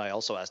the reason I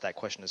also ask that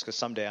question is because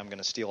someday I'm going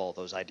to steal all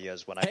those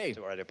ideas when I get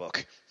to write a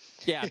book.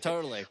 Yeah,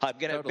 totally. I'm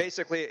going to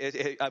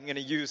I'm going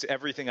to use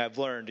everything I've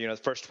learned, the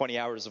first 20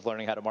 hours of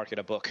learning how to market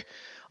a book.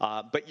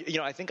 But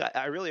I think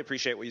I really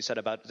appreciate what you said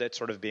about that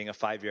sort of being a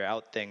 5-year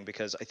out thing,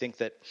 because I think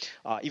that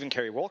even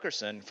Carrie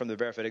Wilkerson from the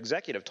Barefoot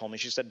Executive told me,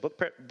 she said,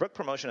 book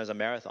promotion is a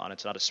marathon.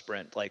 It's not a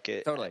sprint.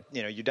 Totally.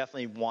 You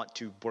definitely want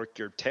to work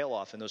your tail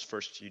off in those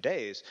first few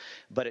days,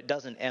 but it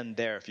doesn't end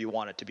there if you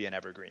want it to be an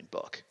evergreen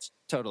book.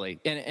 Totally.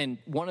 And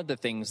one of the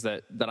things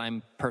that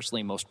I'm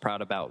personally most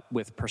proud about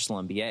with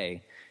Personal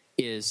MBA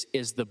is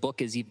the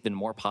book is even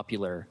more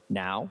popular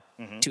now,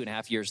 mm-hmm.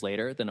 2.5 years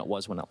later, than it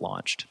was when it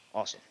launched.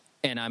 Awesome.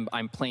 And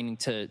I'm planning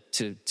to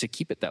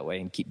keep it that way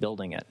and keep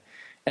building it.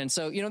 And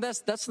so,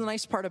 that's the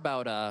nice part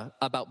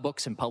about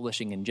books and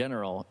publishing in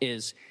general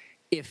is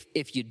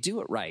if you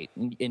do it right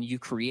and you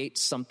create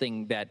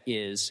something that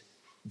is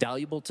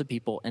valuable to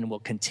people and will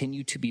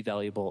continue to be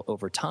valuable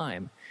over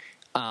time,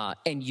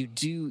 and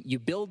you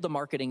build the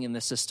marketing and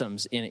the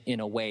systems in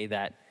a way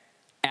that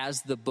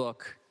as the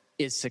book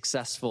is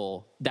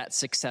successful, that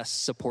success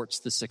supports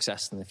the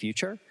success in the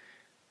future.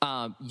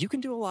 You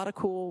can do a lot of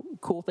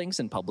cool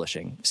things in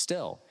publishing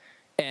still.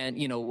 And,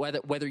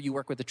 whether you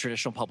work with a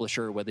traditional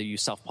publisher or whether you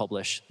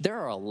self-publish, there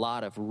are a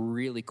lot of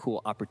really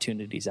cool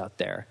opportunities out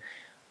there.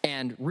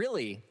 And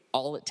really,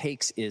 all it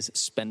takes is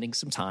spending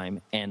some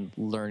time and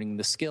learning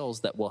the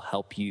skills that will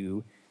help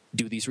you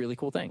do these really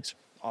cool things.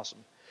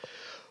 Awesome.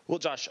 Well,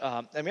 Josh,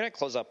 I'm going to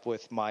close up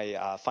with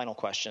my final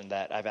question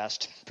that I've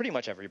asked pretty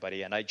much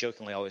everybody, and I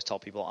jokingly always tell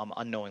people I'm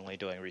unknowingly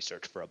doing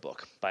research for a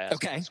book by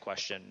asking this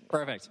question.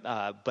 Perfect.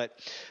 But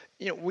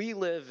we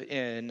live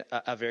in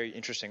a very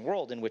interesting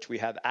world in which we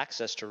have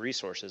access to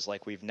resources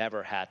like we've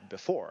never had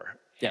before.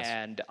 Yes.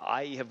 And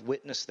I have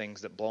witnessed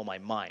things that blow my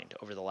mind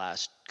over the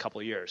last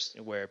couple of years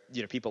where,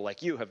 people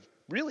like you have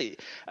really,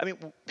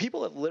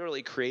 people have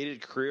literally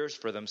created careers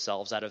for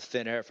themselves out of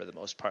thin air for the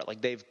most part.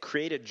 Like they've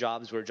created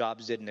jobs where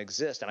jobs didn't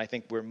exist. And I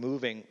think we're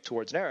moving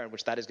towards an era in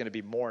which that is going to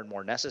be more and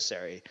more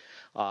necessary.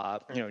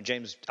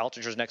 James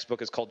Altucher's next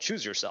book is called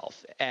Choose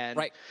Yourself. And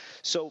right.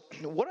 So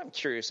what I'm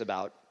curious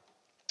about,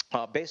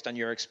 based on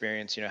your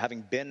experience,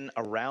 having been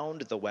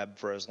around the web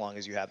for as long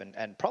as you have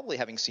and probably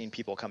having seen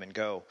people come and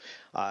go,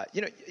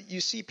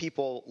 you see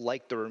people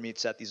like the Ramit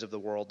Sethi's of the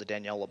world, the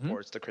Danielle Laportes,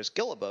 mm-hmm. the Chris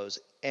Guillebeaus,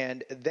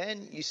 and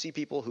then you see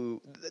people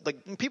who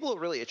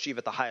really achieve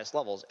at the highest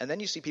levels, and then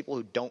you see people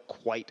who don't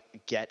quite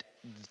get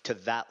to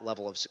that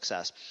level of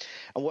success.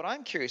 And what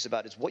I'm curious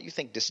about is what you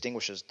think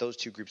distinguishes those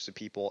two groups of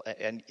people,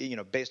 and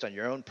based on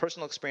your own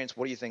personal experience,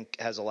 what do you think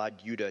has allowed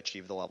you to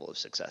achieve the level of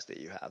success that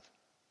you have?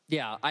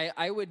 Yeah,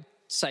 I would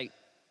cite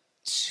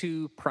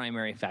two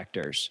primary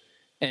factors.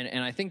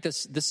 And I think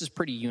this is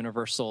pretty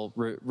universal,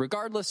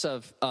 regardless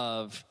of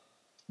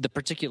the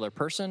particular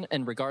person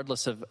and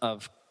regardless of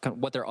kind of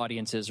what their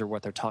audience is or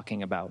what they're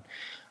talking about.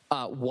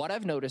 What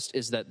I've noticed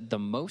is that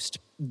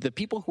the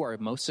people who are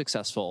most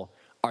successful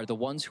are the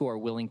ones who are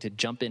willing to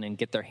jump in and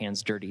get their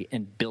hands dirty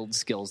and build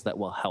skills that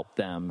will help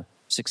them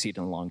succeed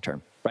in the long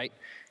term, right?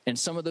 And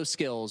some of those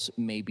skills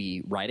may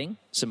be writing.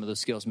 Some of those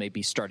skills may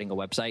be starting a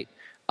website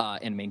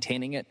and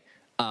maintaining it,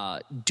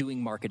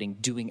 doing marketing,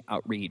 doing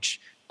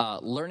outreach,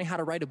 learning how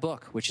to write a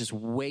book, which is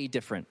way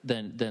different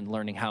than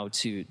learning how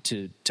to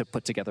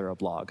put together a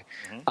blog,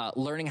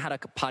 learning how to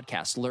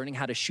podcast, learning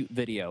how to shoot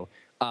video,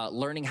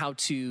 learning how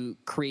to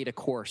create a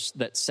course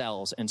that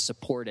sells and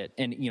support it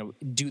and,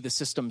 do the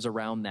systems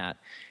around that.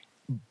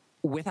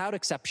 Without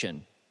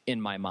exception,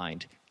 in my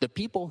mind, the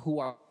people who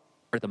are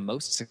the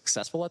most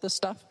successful at this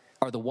stuff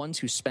are the ones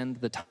who spend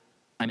the time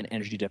and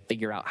energy to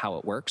figure out how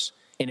it works.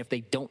 And if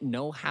they don't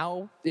know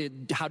how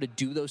to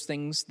do those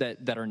things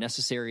that are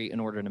necessary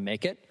in order to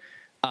make it,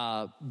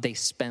 they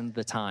spend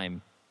the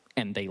time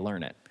and they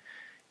learn it.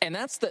 And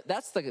that's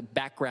the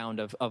background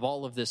of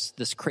all of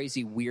this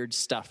crazy weird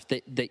stuff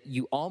that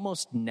you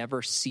almost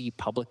never see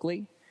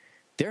publicly.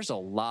 There's a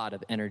lot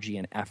of energy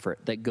and effort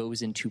that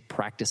goes into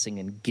practicing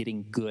and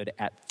getting good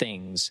at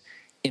things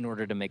in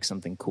order to make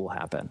something cool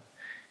happen.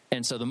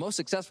 And so the most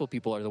successful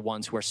people are the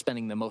ones who are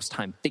spending the most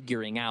time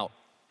figuring out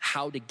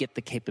how to get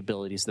the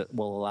capabilities that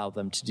will allow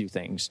them to do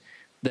things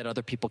that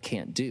other people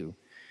can't do.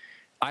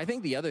 I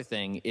think the other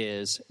thing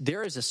is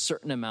there is a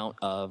certain amount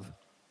of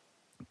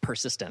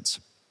persistence.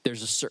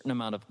 There's a certain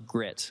amount of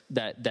grit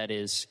that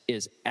is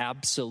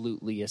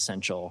absolutely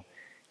essential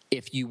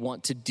if you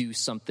want to do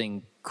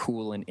something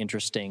cool and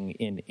interesting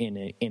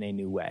in a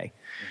new way.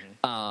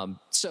 Mm-hmm.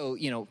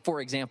 So, for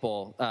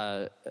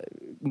example,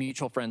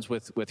 mutual friends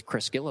with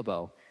Chris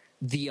Guillebeau,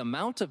 the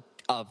amount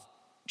of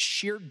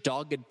sheer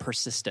dogged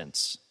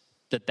persistence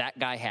that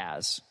guy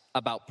has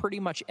about pretty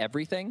much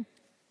everything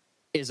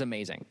is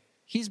amazing.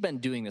 He's been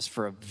doing this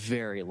for a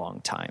very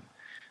long time.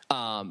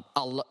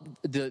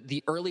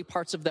 The early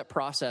parts of that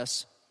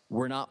process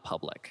were not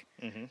public.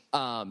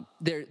 Mm-hmm.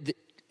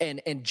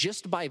 And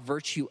just by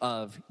virtue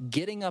of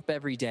getting up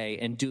every day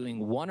and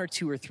doing one or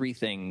two or three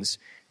things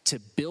to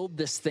build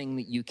this thing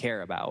that you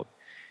care about,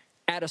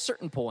 at a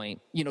certain point,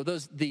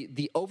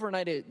 the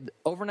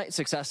overnight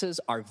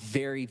successes are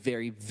very,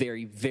 very,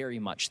 very, very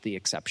much the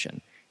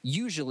exception.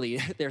 Usually,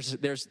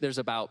 there's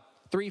about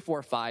 3,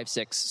 4, 5,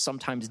 6,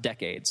 sometimes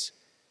decades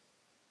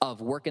of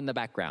work in the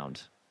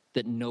background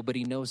that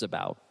nobody knows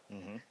about,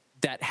 mm-hmm.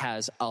 that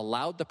has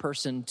allowed the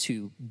person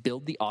to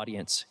build the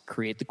audience,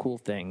 create the cool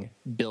thing,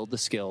 build the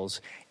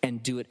skills,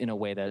 and do it in a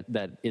way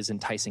that is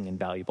enticing and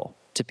valuable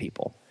to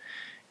people.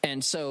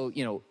 And so,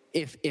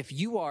 if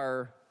you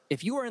are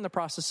in the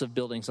process of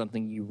building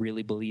something you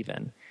really believe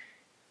in,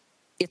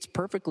 it's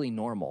perfectly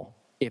normal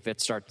if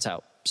it starts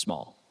out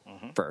small.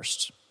 Mm-hmm.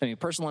 First. I mean,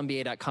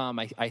 personalmba.com,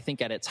 I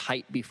think at its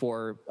height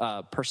before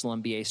Personal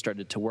MBA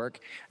started to work,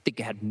 I think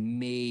it had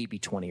maybe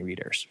 20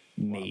 readers,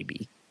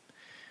 maybe.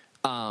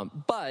 Wow.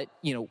 But,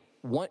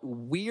 what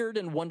weird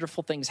and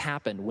wonderful things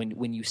happen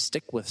when you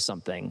stick with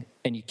something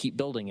and you keep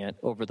building it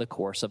over the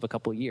course of a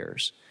couple of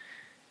years.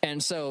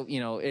 And so,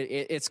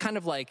 it's kind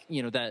of like,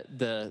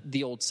 that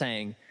the old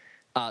saying,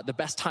 the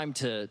best time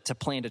to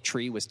plant a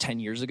tree was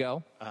 10 years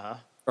ago, uh-huh.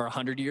 or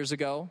 100 years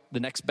ago. The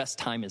next best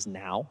time is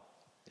now.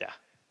 Yeah.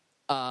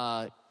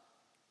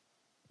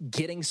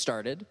 Getting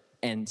started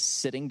and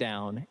sitting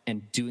down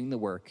and doing the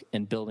work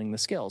and building the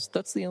skills.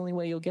 That's the only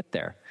way you'll get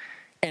there.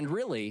 And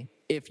really,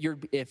 if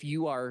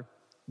you are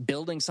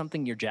building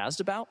something you're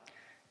jazzed about,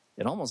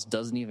 it almost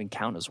doesn't even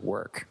count as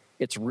work.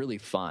 It's really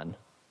fun.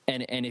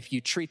 And if you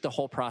treat the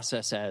whole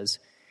process as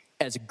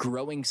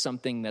growing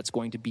something that's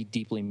going to be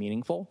deeply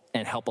meaningful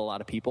and help a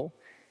lot of people,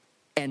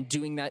 and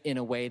doing that in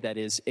a way that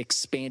is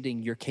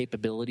expanding your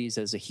capabilities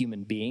as a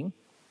human being,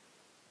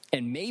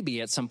 and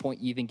maybe at some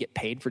point you even get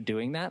paid for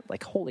doing that.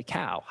 Like, holy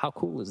cow, how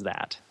cool is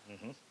that?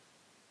 Mm-hmm.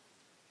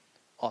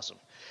 Awesome.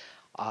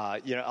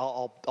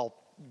 I'll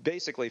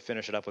basically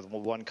finish it up with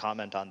one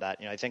comment on that.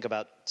 I think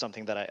about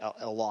something that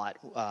a lot.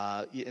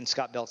 In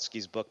Scott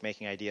Belsky's book,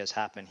 Making Ideas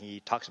Happen, he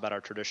talks about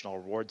our traditional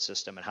reward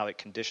system and how it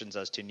conditions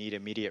us to need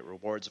immediate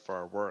rewards for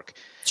our work.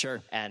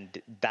 Sure.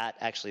 And that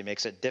actually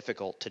makes it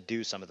difficult to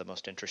do some of the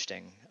most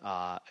interesting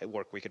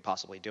work we could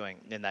possibly doing.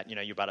 In that,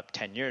 you brought up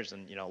 10 years,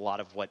 and a lot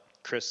of what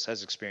Chris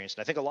has experienced,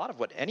 and I think a lot of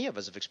what any of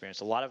us have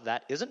experienced, a lot of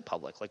that isn't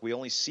public. Like, we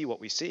only see what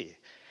we see.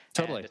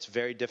 Totally. And it's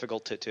very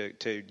difficult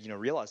to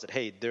realize that,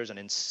 hey, there's an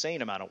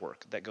insane amount of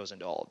work that goes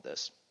into all of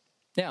this.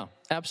 Yeah,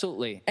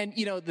 absolutely. And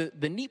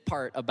the neat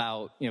part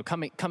about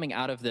coming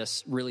out of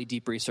this really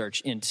deep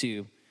research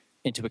into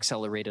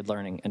accelerated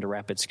learning and to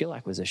rapid skill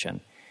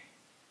acquisition,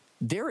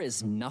 there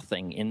is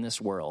nothing in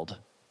this world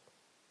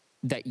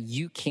that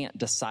you can't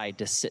decide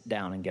to sit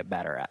down and get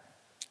better at.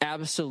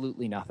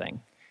 Absolutely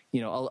nothing. A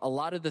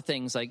lot of the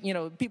things, like,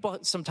 people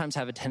sometimes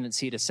have a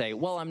tendency to say,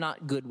 well, I'm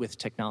not good with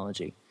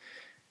technology.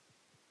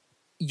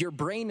 your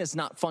brain is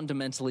not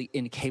fundamentally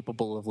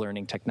incapable of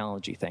learning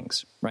technology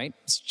things, right?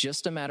 It's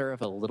just a matter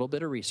of a little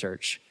bit of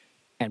research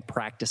and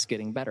practice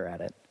getting better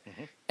at it.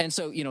 Mm-hmm. And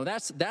so,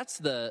 that's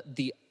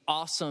the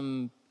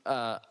awesome,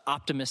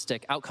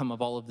 optimistic outcome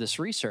of all of this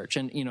research.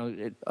 And,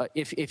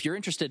 if you're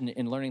interested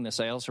in learning this,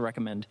 I also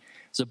recommend,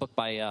 there's a book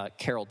by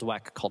Carol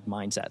Dweck called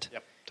Mindset.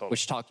 Yep. Totally.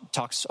 Which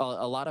talks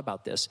a lot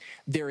about this.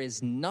 There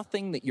is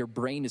nothing that your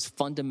brain is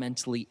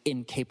fundamentally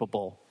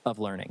incapable of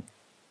learning.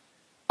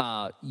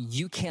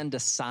 You can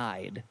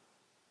decide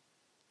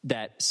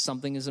that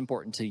something is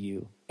important to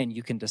you, and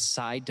you can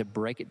decide to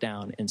break it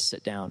down and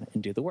sit down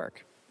and do the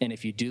work. And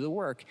if you do the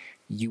work,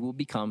 you will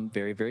become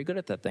very, very good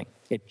at that thing.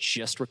 It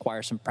just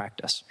requires some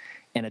practice.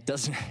 And it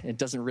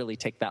doesn't really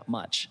take that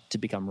much to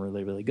become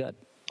really, really good.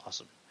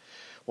 Awesome.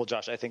 Well,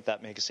 Josh, I think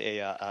that makes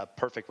a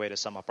perfect way to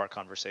sum up our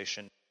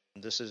conversation.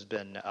 This has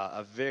been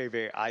a very,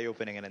 very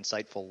eye-opening and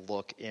insightful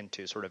look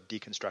into sort of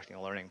deconstructing the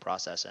learning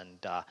process. And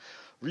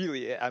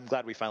really, I'm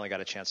glad we finally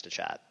got a chance to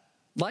chat.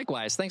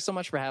 Likewise. Thanks so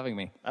much for having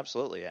me.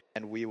 Absolutely.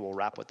 And we will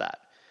wrap with that.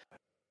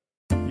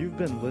 You've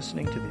been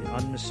listening to the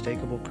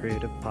Unmistakable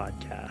Creative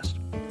Podcast.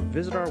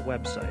 Visit our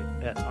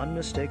website at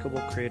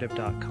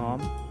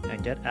unmistakablecreative.com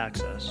and get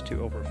access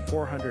to over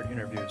 400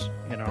 interviews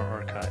in our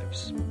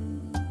archives.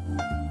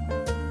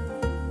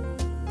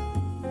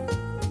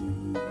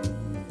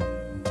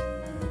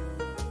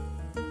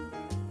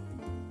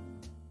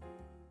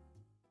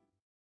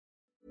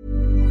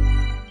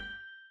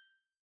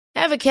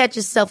 Ever catch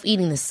yourself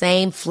eating the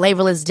same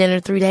flavorless dinner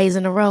 3 days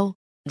in a row?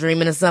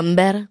 Dreaming of something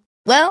better?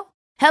 Well,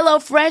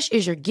 HelloFresh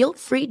is your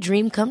guilt-free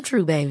dream come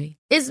true, baby.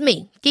 It's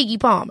me, Keke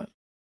Palmer.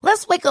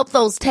 Let's wake up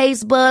those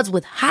taste buds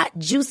with hot,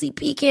 juicy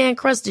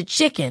pecan-crusted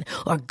chicken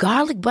or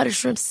garlic butter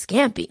shrimp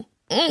scampi.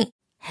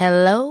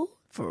 Hello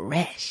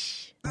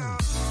Fresh.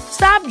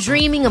 Stop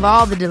dreaming of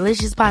all the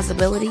delicious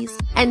possibilities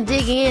and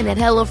dig in at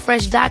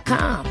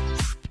HelloFresh.com.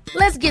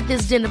 Let's get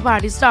this dinner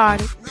party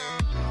started.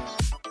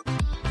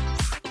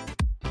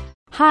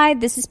 Hi,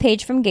 this is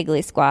Paige from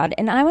Giggly Squad,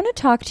 and I want to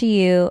talk to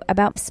you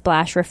about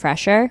Splash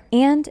Refresher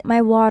and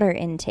my water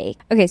intake.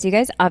 Okay, so you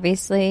guys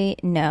obviously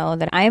know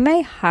that I'm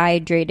a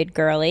hydrated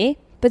girly,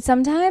 but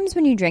sometimes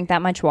when you drink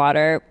that much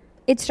water,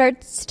 it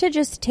starts to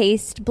just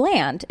taste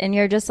bland, and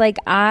you're just like,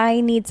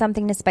 I need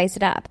something to spice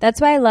it up.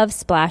 That's why I love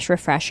Splash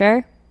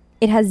Refresher.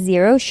 It has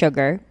 0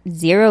 sugar,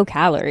 0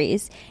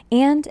 calories,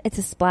 and it's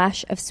a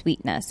splash of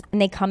sweetness.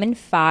 And they come in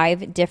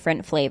 5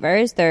 different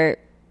flavors. They're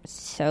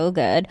so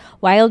good.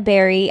 Wild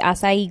berry,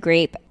 acai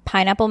grape,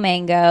 pineapple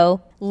mango,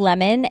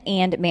 lemon,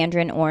 and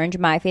mandarin orange.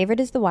 My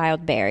favorite is the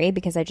wild berry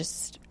because I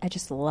just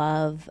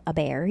love a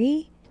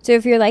berry. So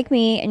if you're like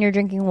me and you're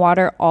drinking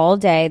water all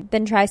day,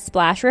 then try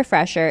Splash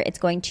Refresher. It's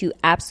going to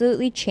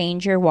absolutely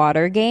change your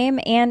water game,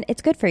 and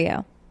it's good for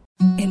you.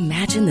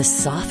 Imagine the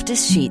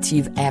softest sheets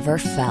you've ever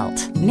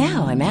felt.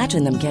 Now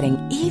imagine them getting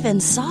even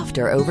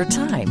softer over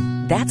time.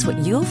 That's what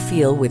you'll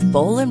feel with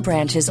Boll &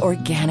 Branch's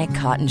organic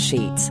cotton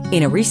sheets.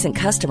 In a recent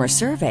customer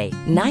survey,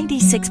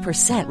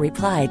 96%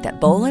 replied that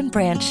Boll &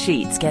 Branch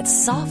sheets get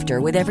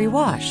softer with every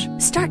wash.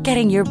 Start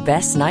getting your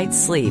best night's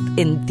sleep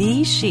in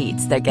these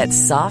sheets that get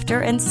softer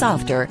and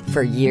softer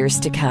for years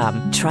to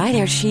come. Try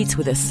their sheets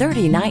with a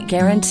 30-night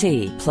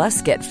guarantee.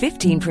 Plus, get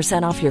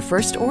 15% off your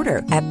first order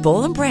at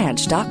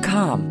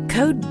bollandbranch.com.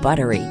 Code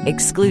BUTTERY.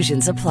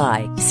 Exclusions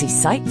apply. See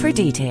site for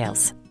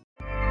details.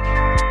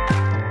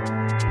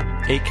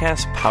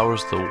 Acast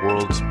powers the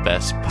world's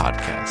best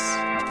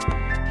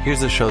podcasts.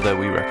 Here's a show that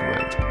we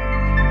recommend.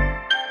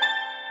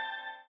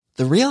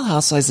 The Real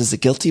Housewives is a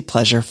guilty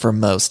pleasure for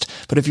most,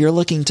 but if you're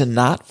looking to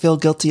not feel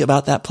guilty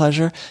about that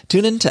pleasure,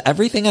 tune in to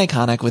Everything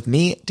Iconic with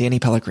me, Danny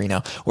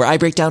Pellegrino, where I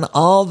break down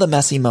all the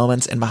messy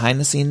moments and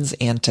behind-the-scenes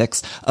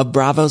antics of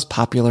Bravo's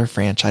popular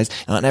franchise.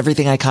 And on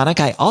Everything Iconic,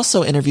 I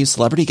also interview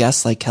celebrity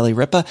guests like Kelly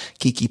Ripa,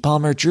 Keke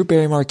Palmer, Drew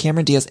Barrymore,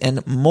 Cameron Diaz,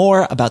 and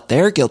more about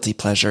their guilty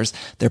pleasures,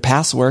 their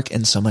past work,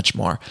 and so much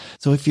more.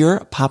 So if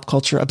you're pop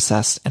culture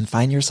obsessed and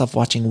find yourself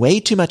watching way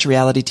too much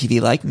reality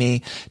TV like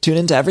me, tune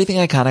into Everything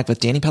Iconic with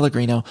Danny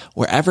Pellegrino,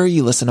 wherever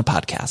you listen to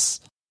podcasts.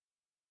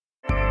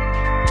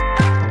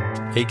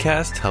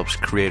 Acast helps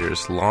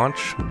creators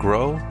launch,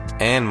 grow,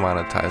 and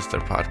monetize their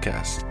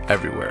podcasts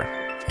everywhere.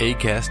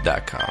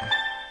 Acast.com.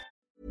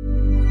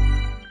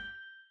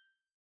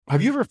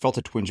 Have you ever felt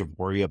a twinge of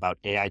worry about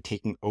AI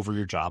taking over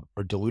your job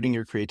or diluting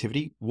your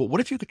creativity? Well,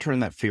 what if you could turn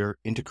that fear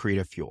into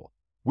creative fuel?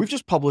 We've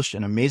just published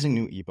an amazing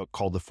new ebook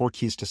called The 4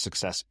 Keys to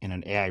Success in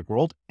an AI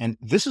World, and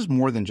this is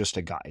more than just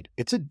a guide.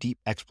 It's a deep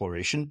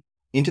exploration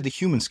into the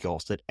human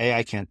skills that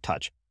AI can't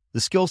touch,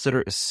 the skills that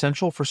are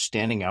essential for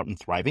standing out and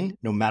thriving,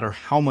 no matter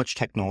how much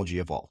technology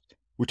evolved.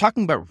 We're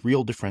talking about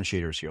real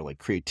differentiators here, like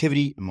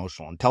creativity,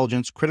 emotional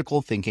intelligence,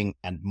 critical thinking,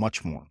 and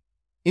much more.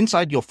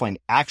 Inside, you'll find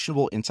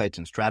actionable insights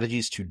and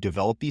strategies to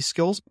develop these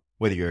skills,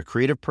 whether you're a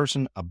creative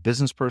person, a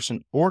business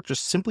person, or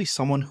just simply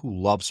someone who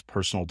loves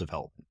personal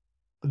development.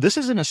 This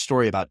isn't a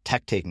story about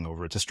tech taking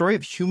over. It's a story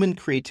of human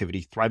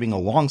creativity thriving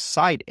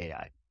alongside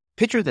AI.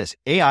 Picture this,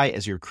 AI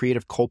as your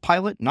creative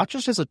co-pilot, not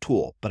just as a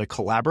tool, but a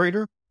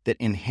collaborator that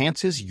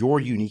enhances your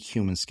unique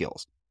human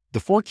skills. The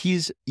 4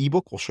 Keys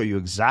ebook will show you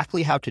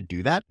exactly how to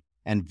do that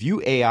and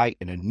view AI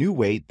in a new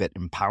way that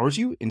empowers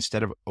you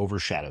instead of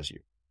overshadows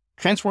you.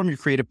 Transform your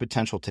creative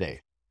potential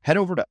today. Head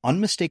over to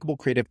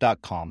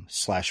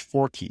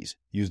unmistakablecreative.com/4keys.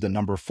 Use the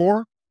number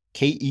 4,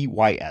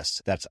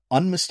 KEYS. That's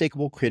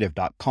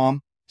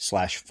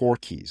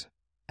unmistakablecreative.com/4keys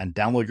and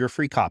download your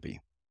free copy.